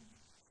kidding me?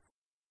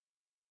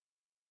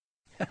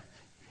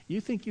 You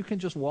think you can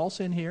just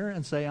waltz in here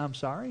and say, I'm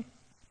sorry?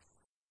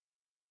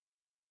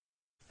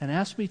 And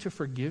ask me to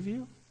forgive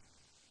you?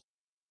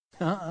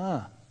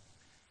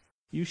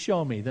 You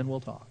show me, then we'll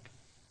talk.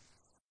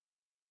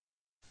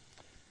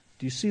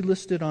 Do you see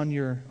listed on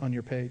your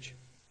page?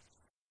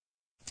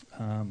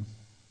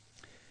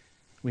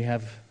 We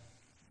have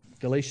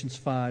Galatians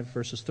 5,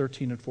 verses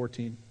 13 and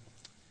 14.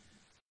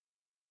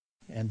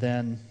 And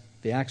then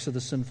the acts of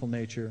the sinful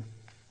nature.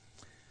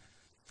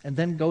 And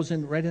then goes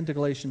in right into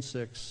Galatians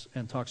 6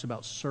 and talks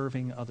about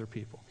serving other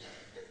people.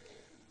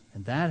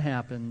 And that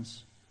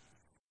happens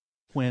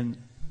when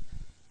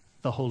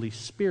the Holy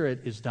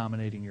Spirit is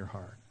dominating your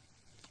heart,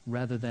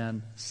 rather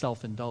than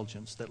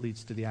self-indulgence that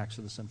leads to the acts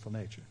of the sinful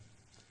nature.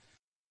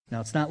 Now,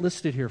 it's not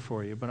listed here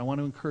for you, but I want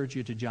to encourage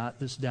you to jot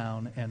this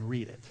down and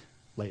read it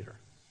later.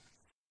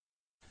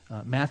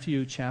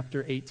 Matthew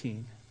chapter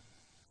 18,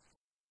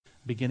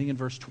 beginning in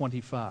verse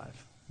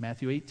 25.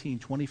 Matthew 18,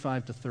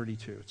 25 to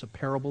 32. It's a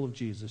parable of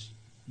Jesus.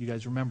 You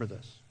guys remember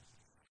this.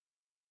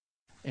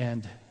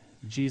 And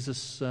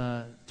Jesus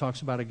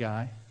talks about a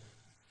guy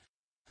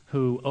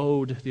who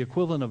owed the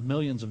equivalent of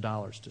millions of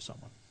dollars to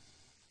someone.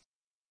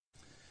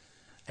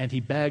 And he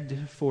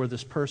begged for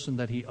this person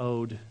that he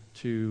owed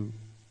to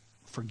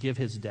forgive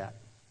his debt.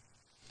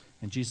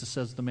 And Jesus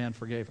says the man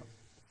forgave him.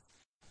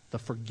 The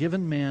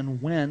forgiven man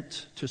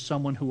went to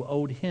someone who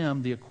owed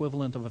him the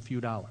equivalent of a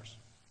few dollars.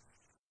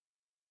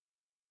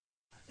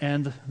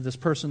 And this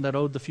person that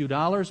owed the few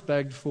dollars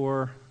begged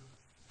for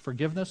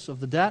forgiveness of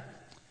the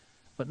debt,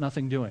 but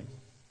nothing doing.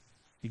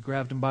 He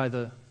grabbed him by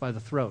the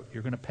throat.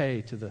 You're going to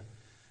pay to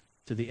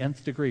the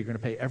nth degree. You're going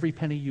to pay every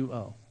penny you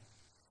owe.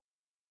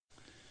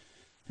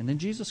 And then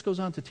Jesus goes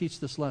on to teach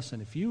this lesson.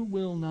 If you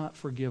will not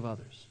forgive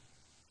others,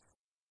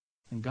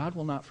 then God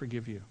will not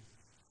forgive you.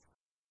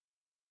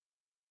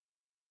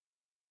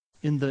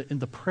 In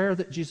the prayer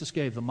that Jesus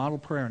gave, the model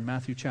prayer in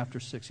Matthew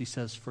chapter 6, he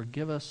says,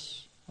 forgive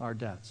us our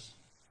debts,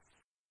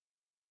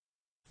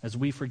 as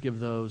we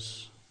forgive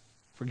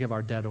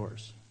our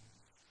debtors.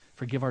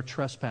 Forgive our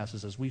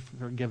trespasses as we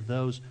forgive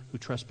those who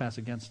trespass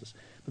against us.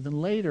 But then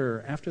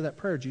later, after that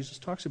prayer, Jesus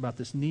talks about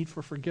this need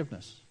for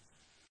forgiveness.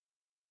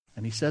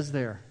 And he says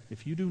there,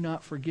 if you do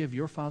not forgive,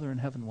 your Father in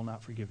heaven will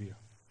not forgive you.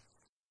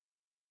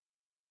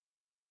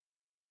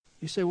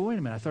 You say, well, wait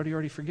a minute, I thought he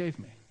already forgave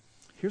me.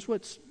 Here's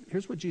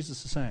what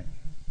Jesus is saying.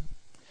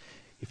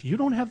 If you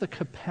don't have the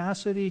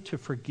capacity to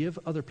forgive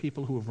other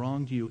people who have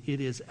wronged you, it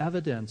is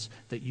evidence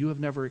that you have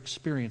never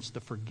experienced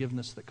the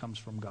forgiveness that comes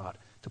from God.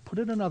 To put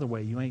it another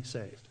way, you ain't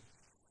saved.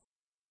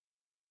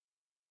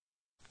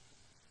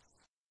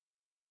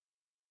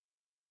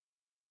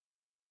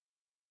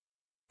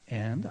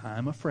 And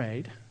I'm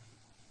afraid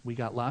we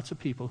got lots of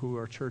people who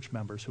are church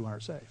members who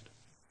aren't saved.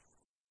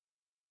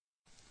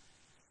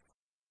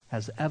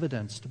 As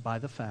evidenced by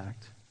the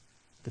fact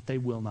that they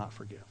will not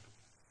forgive.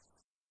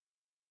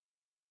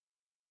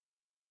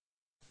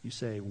 You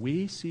say,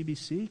 we,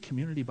 CBC,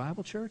 Community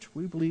Bible Church,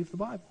 we believe the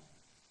Bible.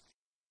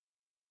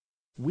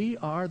 We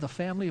are the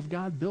family of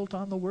God built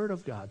on the Word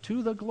of God,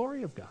 to the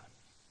glory of God.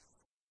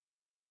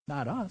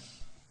 Not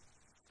us.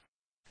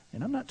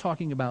 And I'm not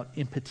talking about,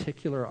 in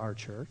particular, our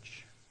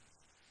church,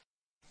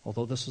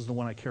 although this is the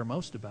one I care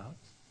most about,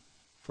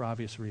 for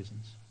obvious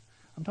reasons.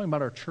 I'm talking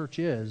about our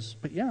churches,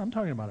 but yeah, I'm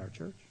talking about our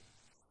church.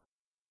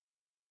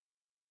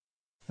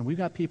 And we've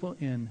got people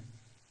in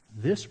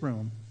this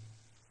room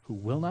who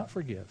will not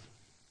forgive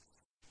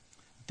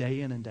day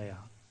in and day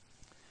out.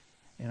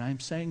 And I'm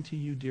saying to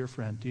you, dear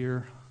friend,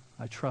 dear,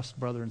 I trust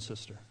brother and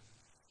sister,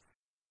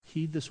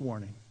 heed this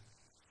warning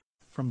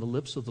from the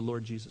lips of the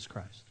Lord Jesus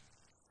Christ,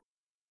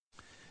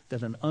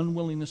 that an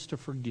unwillingness to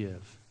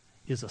forgive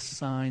is a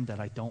sign that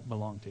I don't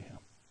belong to him.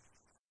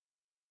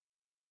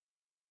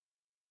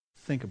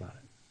 Think about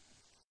it.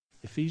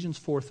 Ephesians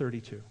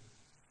 4:32.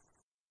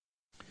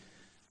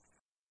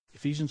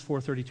 Ephesians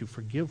 4:32,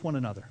 forgive one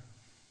another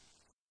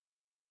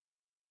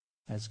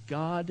as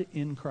God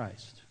in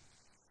Christ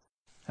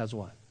has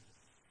what?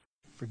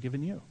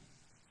 Forgiven you.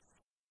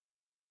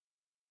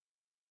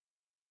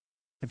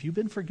 Have you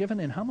been forgiven?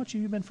 And how much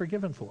have you been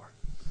forgiven for?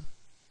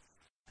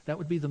 That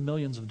would be the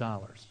millions of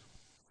dollars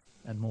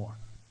and more.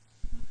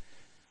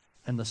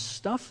 And the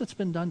stuff that's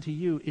been done to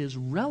you is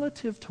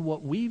relative to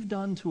what we've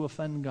done to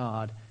offend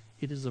God.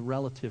 It is a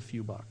relative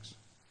few bucks.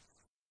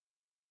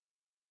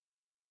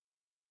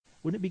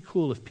 Wouldn't it be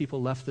cool if people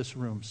left this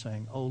room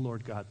saying, oh,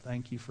 Lord God,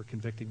 thank you for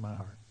convicting my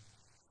heart,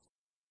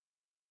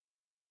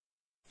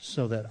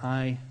 so that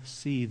I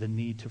see the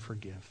need to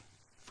forgive.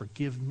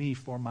 Forgive me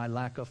for my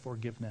lack of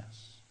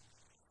forgiveness.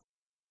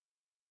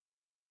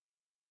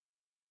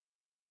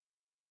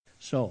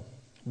 So,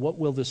 what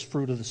will this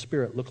fruit of the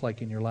Spirit look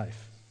like in your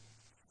life?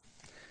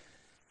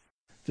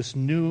 This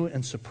new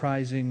and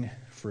surprising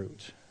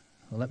fruit.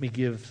 Well, let me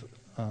give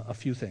a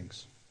few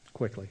things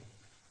quickly.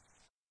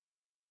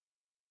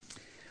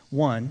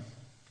 One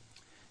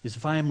is,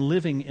 if I am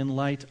living in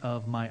light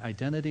of my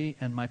identity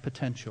and my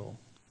potential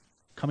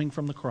coming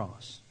from the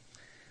cross,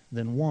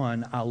 then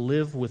one, I'll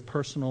live with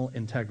personal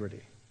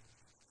integrity.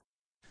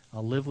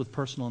 I'll live with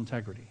personal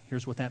integrity.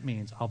 Here's what that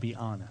means. I'll be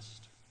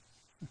honest.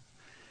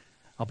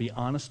 I'll be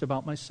honest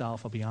about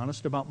myself. I'll be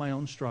honest about my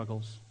own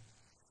struggles.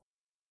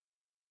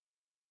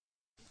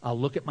 I'll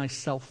look at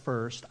myself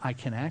first. I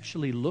can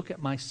actually look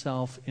at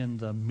myself in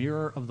the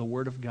mirror of the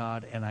Word of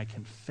God, and I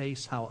can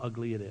face how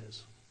ugly it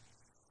is.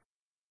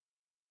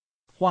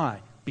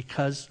 Why?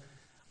 Because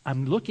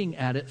I'm looking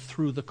at it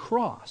through the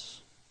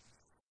cross.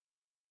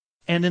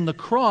 And in the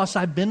cross,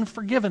 I've been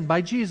forgiven by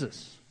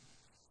Jesus,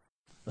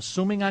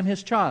 assuming I'm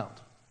his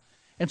child.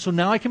 And so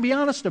now I can be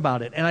honest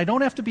about it, and I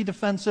don't have to be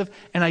defensive,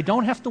 and I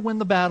don't have to win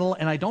the battle,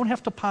 and I don't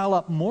have to pile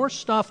up more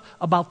stuff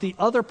about the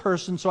other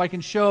person so I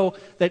can show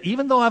that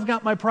even though I've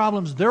got my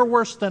problems, they're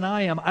worse than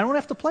I am. I don't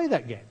have to play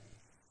that game.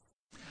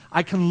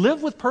 I can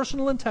live with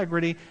personal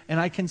integrity, and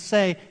I can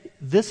say,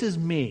 this is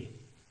me.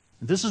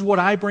 This is what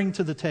I bring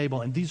to the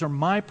table, and these are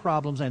my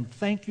problems, and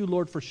thank you,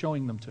 Lord, for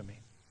showing them to me.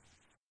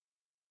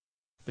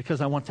 Because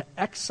I want to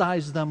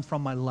excise them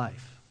from my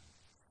life.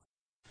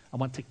 I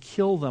want to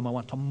kill them. I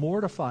want to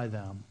mortify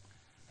them.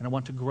 And I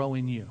want to grow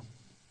in you.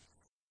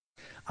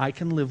 I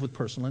can live with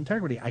personal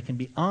integrity. I can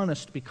be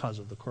honest because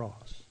of the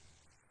cross.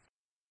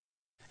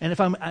 And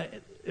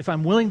if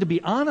I'm willing to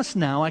be honest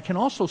now, I can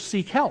also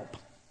seek help.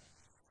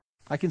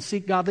 I can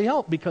seek godly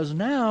help, because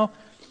now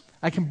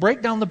I can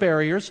break down the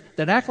barriers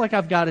that act like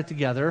I've got it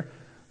together,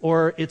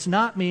 or it's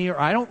not me, or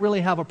I don't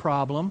really have a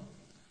problem,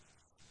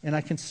 and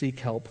I can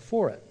seek help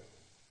for it.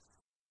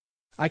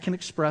 I can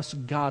express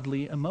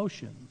godly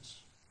emotions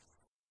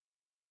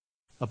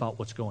about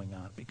what's going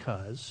on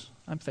because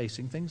I'm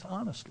facing things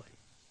honestly.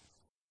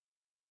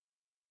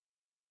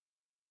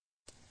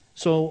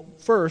 So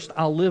first,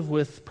 I'll live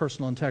with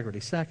personal integrity.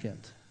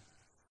 Second,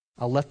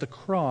 I'll let the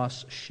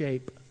cross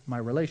shape my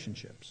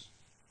relationships.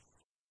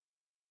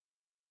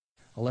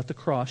 I'll let the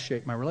cross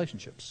shape my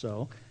relationships.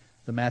 So,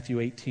 the Matthew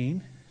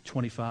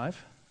 18:25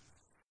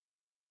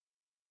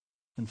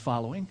 and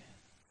following,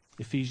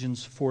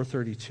 Ephesians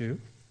 4:32.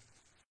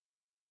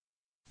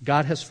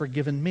 God has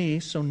forgiven me,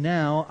 so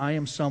now I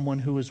am someone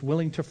who is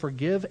willing to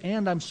forgive,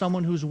 and I'm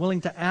someone who's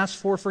willing to ask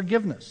for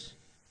forgiveness.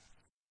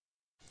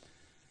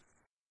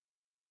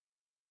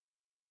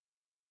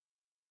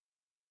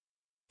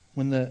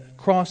 When the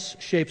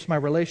cross shapes my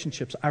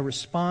relationships, I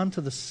respond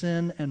to the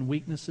sin and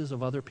weaknesses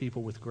of other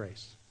people with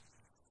grace.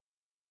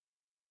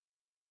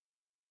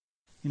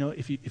 You know,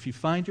 if you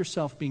find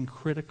yourself being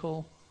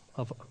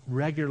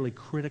regularly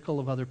critical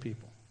of other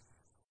people,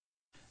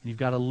 and you've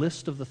got a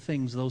list of the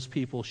things those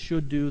people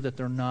should do that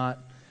they're not,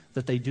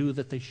 that they do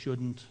that they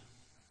shouldn't.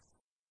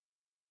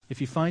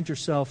 If you find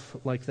yourself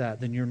like that,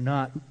 then you're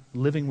not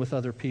living with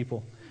other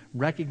people,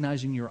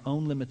 recognizing your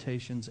own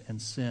limitations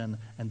and sin,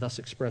 and thus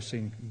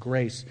expressing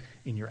grace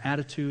in your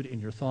attitude, in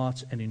your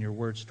thoughts, and in your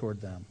words toward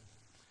them.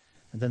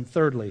 And then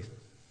thirdly,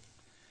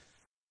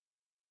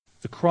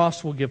 the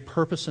cross will give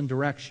purpose and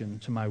direction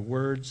to my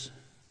words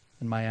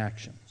and my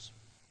actions.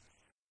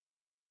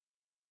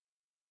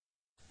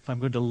 If I'm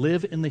going to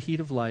live in the heat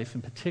of life,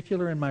 in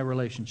particular in my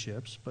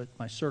relationships, but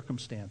my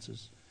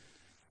circumstances,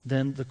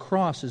 then the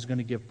cross is going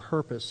to give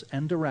purpose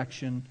and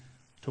direction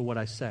to what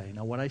I say.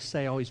 Now, what I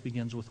say always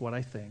begins with what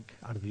I think.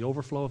 Out of the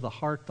overflow of the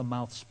heart, the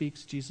mouth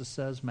speaks, Jesus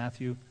says,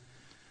 Matthew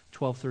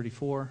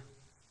 12:34.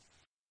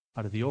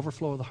 Out of the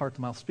overflow of the heart,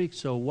 the mouth speaks.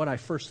 So what I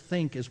first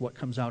think is what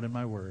comes out in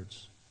my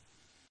words.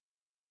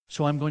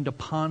 So I'm going to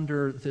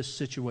ponder this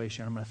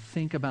situation. I'm going to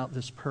think about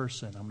this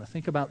person. I'm going to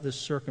think about this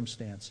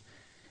circumstance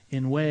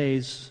in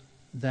ways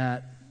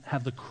that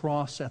have the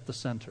cross at the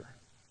center.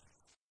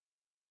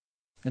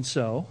 And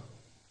so,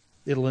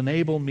 it'll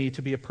enable me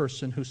to be a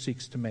person who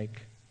seeks to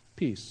make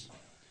peace.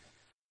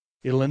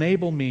 It'll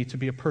enable me to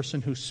be a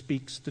person who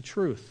speaks the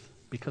truth,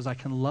 because I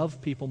can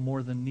love people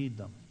more than need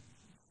them.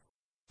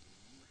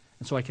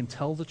 And so I can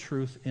tell the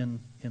truth in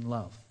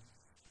love.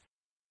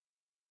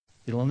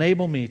 It'll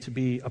enable me to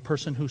be a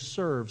person who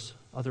serves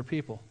other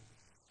people,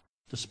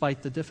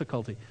 despite the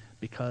difficulty,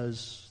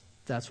 because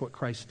that's what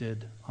Christ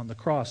did on the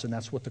cross, and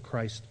that's what the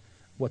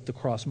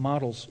cross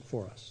models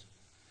for us.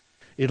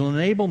 It'll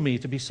enable me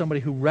to be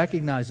somebody who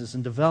recognizes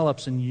and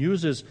develops and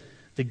uses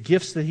the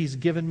gifts that He's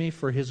given me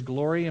for His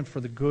glory and for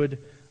the good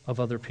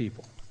of other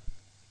people.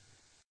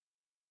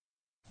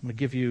 I'm going to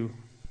give you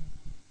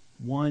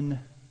one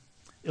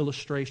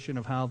illustration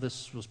of how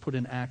this was put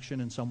in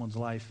action in someone's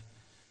life,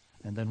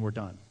 and then we're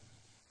done.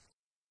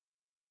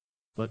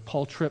 But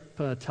Paul Tripp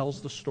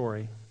tells the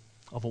story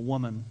of a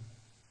woman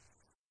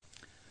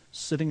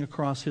sitting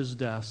across his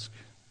desk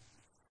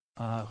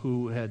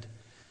who had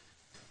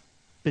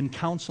been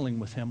counseling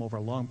with him over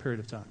a long period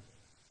of time.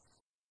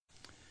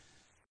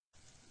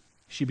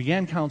 She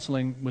began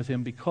counseling with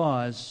him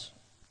because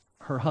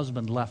her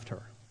husband left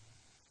her.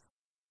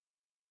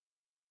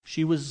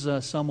 She was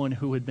someone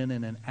who had been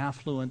in an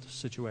affluent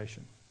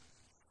situation.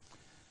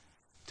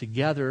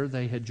 Together,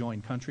 they had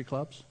joined country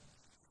clubs.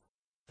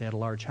 They had a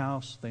large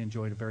house. They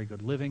enjoyed a very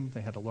good living.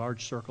 They had a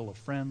large circle of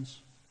friends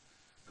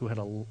who had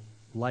a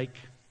like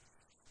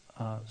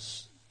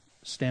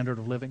standard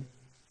of living.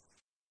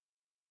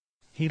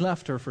 He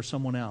left her for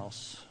someone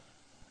else,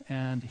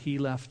 and he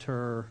left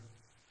her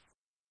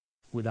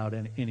without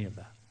any of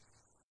that.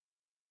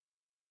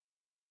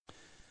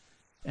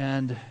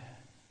 And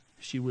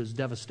she was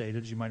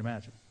devastated, as you might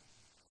imagine.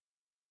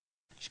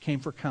 She came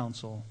for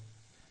counsel,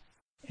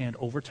 and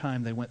over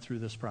time they went through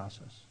this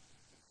process.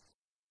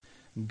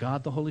 And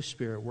God, the Holy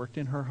Spirit, worked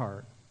in her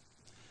heart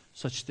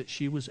such that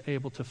she was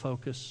able to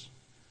focus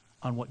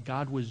on what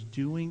God was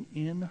doing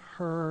in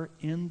her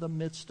in the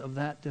midst of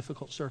that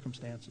difficult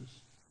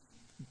circumstance,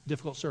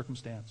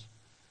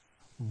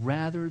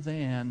 rather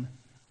than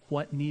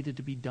what needed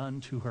to be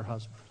done to her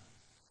husband.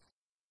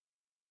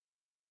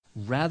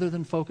 Rather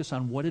than focus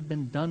on what had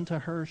been done to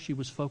her, she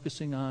was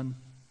focusing on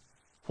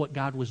what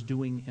God was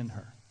doing in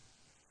her.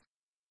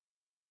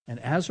 And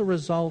as a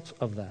result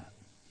of that,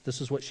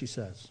 this is what she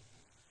says: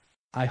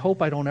 I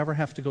hope I don't ever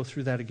have to go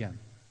through that again.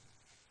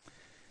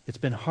 It's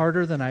been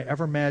harder than I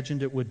ever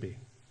imagined it would be.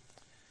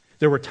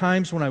 There were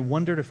times when I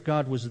wondered if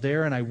God was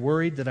there, and I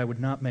worried that I would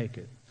not make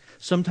it.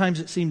 Sometimes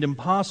it seemed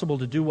impossible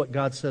to do what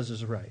God says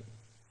is right.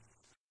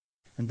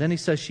 And then he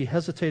says she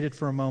hesitated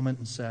for a moment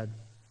and said,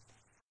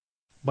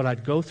 but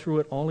I'd go through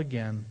it all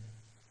again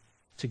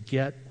to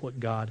get what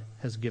God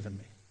has given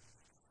me.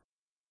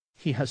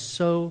 He has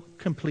so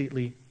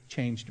completely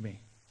changed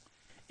me.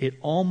 It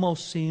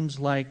almost seems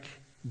like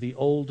the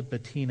old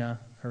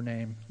Bettina, her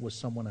name, was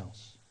someone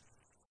else.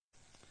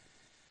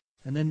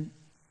 And then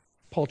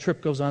Paul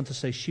Tripp goes on to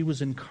say she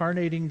was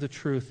incarnating the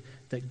truth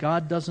that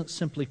God doesn't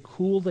simply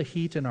cool the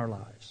heat in our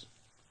lives.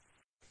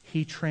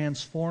 He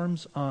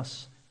transforms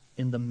us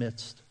in the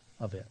midst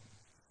of it.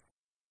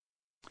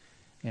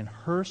 And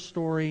her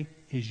story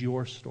is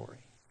your story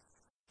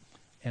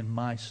and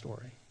my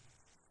story.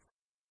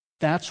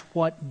 That's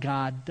what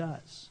God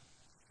does.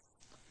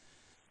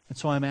 And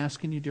so I'm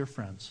asking you, dear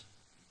friends,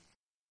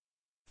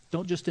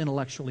 don't just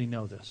intellectually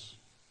know this.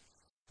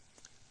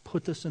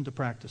 Put this into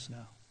practice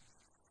now.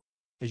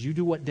 As you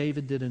do what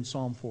David did in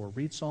Psalm 4.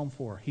 Read Psalm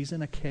 4. He's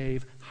in a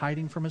cave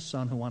hiding from his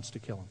son who wants to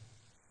kill him.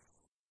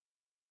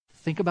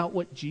 Think about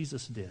what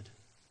Jesus did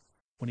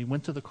when he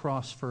went to the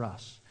cross for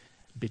us.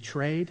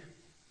 Betrayed,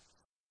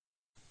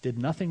 did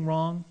nothing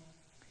wrong.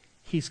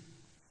 He's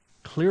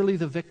clearly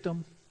the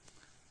victim.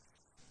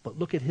 But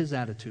look at his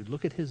attitude.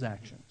 Look at his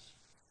actions.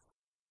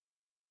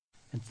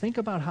 And think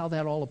about how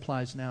that all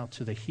applies now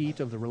to the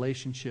heat of the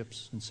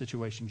relationships and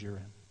situations you're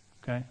in.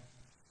 Okay?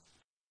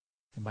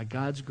 And by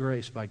God's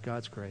grace,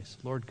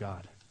 Lord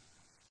God,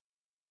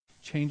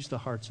 change the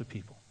hearts of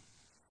people.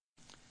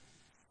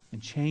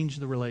 And change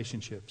the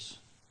relationships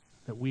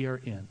that we are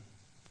in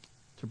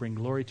to bring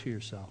glory to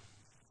yourself.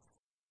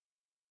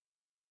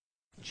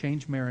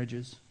 Change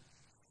marriages.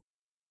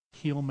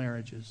 Heal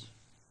marriages.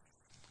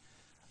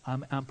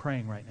 I'm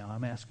praying right now.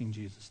 I'm asking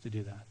Jesus to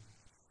do that.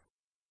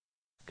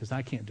 Because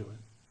I can't do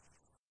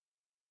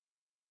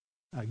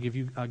it.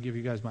 I'll give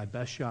you guys my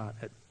best shot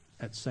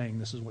at saying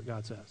this is what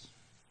God says.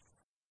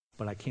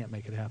 But I can't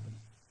make it happen.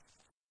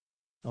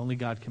 Only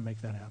God can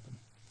make that happen.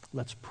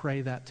 Let's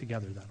pray that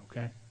together then,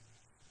 okay?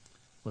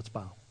 Let's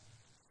bow.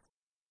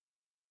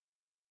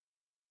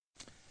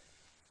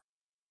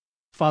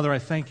 Father, I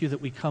thank you that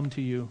we come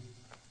to you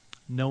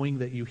knowing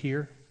that you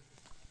hear,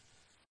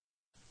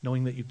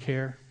 knowing that you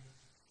care,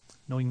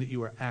 knowing that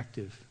you are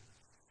active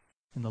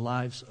in the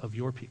lives of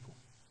your people.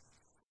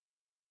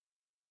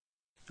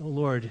 Oh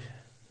Lord, in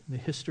the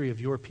history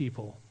of your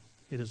people,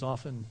 it has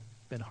often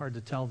been hard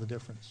to tell the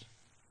difference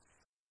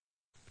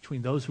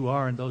between those who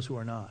are and those who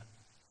are not.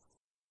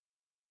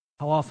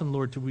 How often,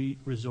 Lord, do we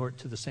resort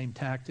to the same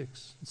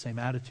tactics, the same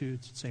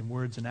attitudes, the same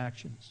words and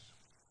actions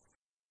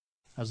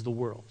as the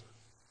world?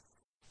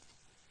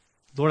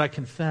 Lord, I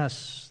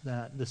confess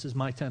that this is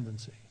my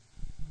tendency.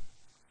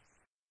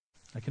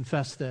 I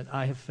confess that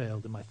I have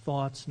failed in my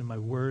thoughts and in my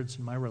words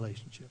and my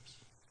relationships.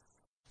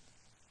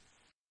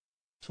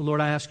 So,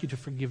 Lord, I ask you to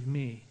forgive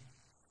me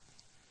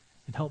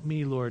and help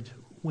me, Lord,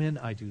 when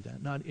I do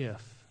that, not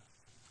if.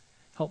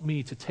 Help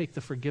me to take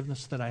the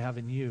forgiveness that I have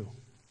in you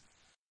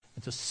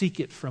and to seek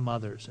it from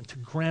others and to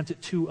grant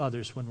it to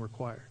others when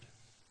required.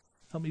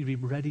 Help me to be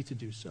ready to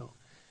do so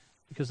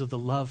because of the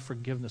love,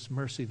 forgiveness,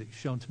 mercy that you've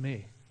shown to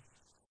me.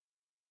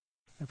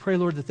 I pray,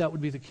 Lord, that that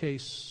would be the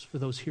case for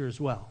those here as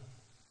well.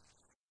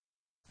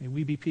 May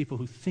we be people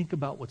who think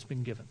about what's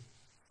been given.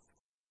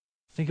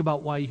 Think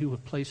about why you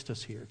have placed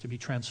us here, to be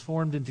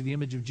transformed into the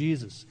image of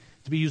Jesus,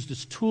 to be used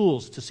as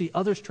tools to see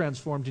others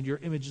transformed into your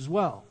image as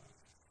well.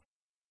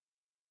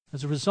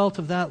 As a result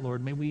of that,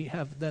 Lord, may we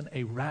have then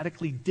a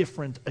radically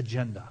different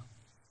agenda.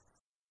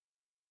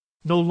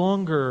 No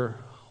longer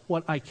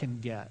what I can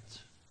get.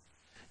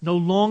 No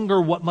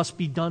longer what must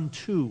be done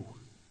to.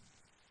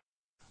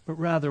 But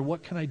rather,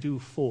 what can I do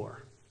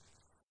for?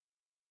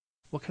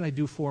 What can I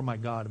do for my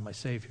God and my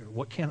Savior?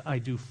 What can I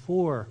do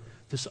for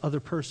this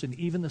other person,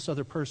 even this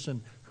other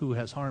person who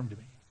has harmed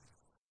me?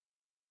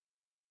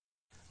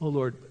 Oh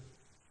Lord,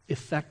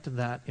 effect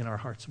that in our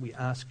hearts, we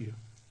ask you.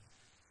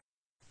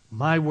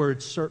 My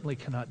words certainly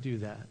cannot do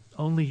that.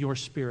 Only your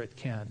Spirit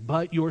can.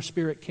 But your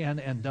Spirit can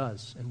and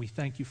does, and we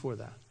thank you for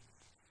that.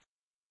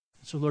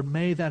 So Lord,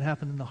 may that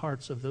happen in the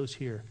hearts of those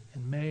here,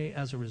 and may,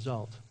 as a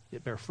result,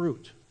 it bear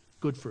fruit,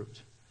 good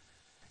fruit,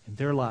 in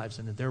their lives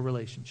and in their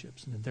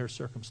relationships and in their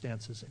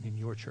circumstances and in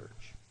your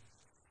church.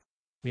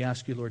 We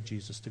ask you, Lord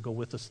Jesus, to go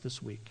with us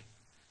this week.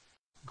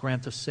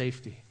 Grant us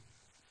safety.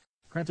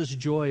 Grant us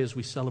joy as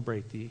we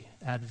celebrate the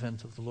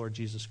advent of the Lord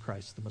Jesus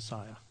Christ, the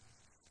Messiah.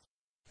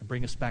 And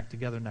bring us back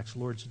together next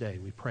Lord's Day.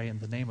 We pray in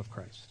the name of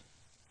Christ.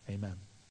 Amen.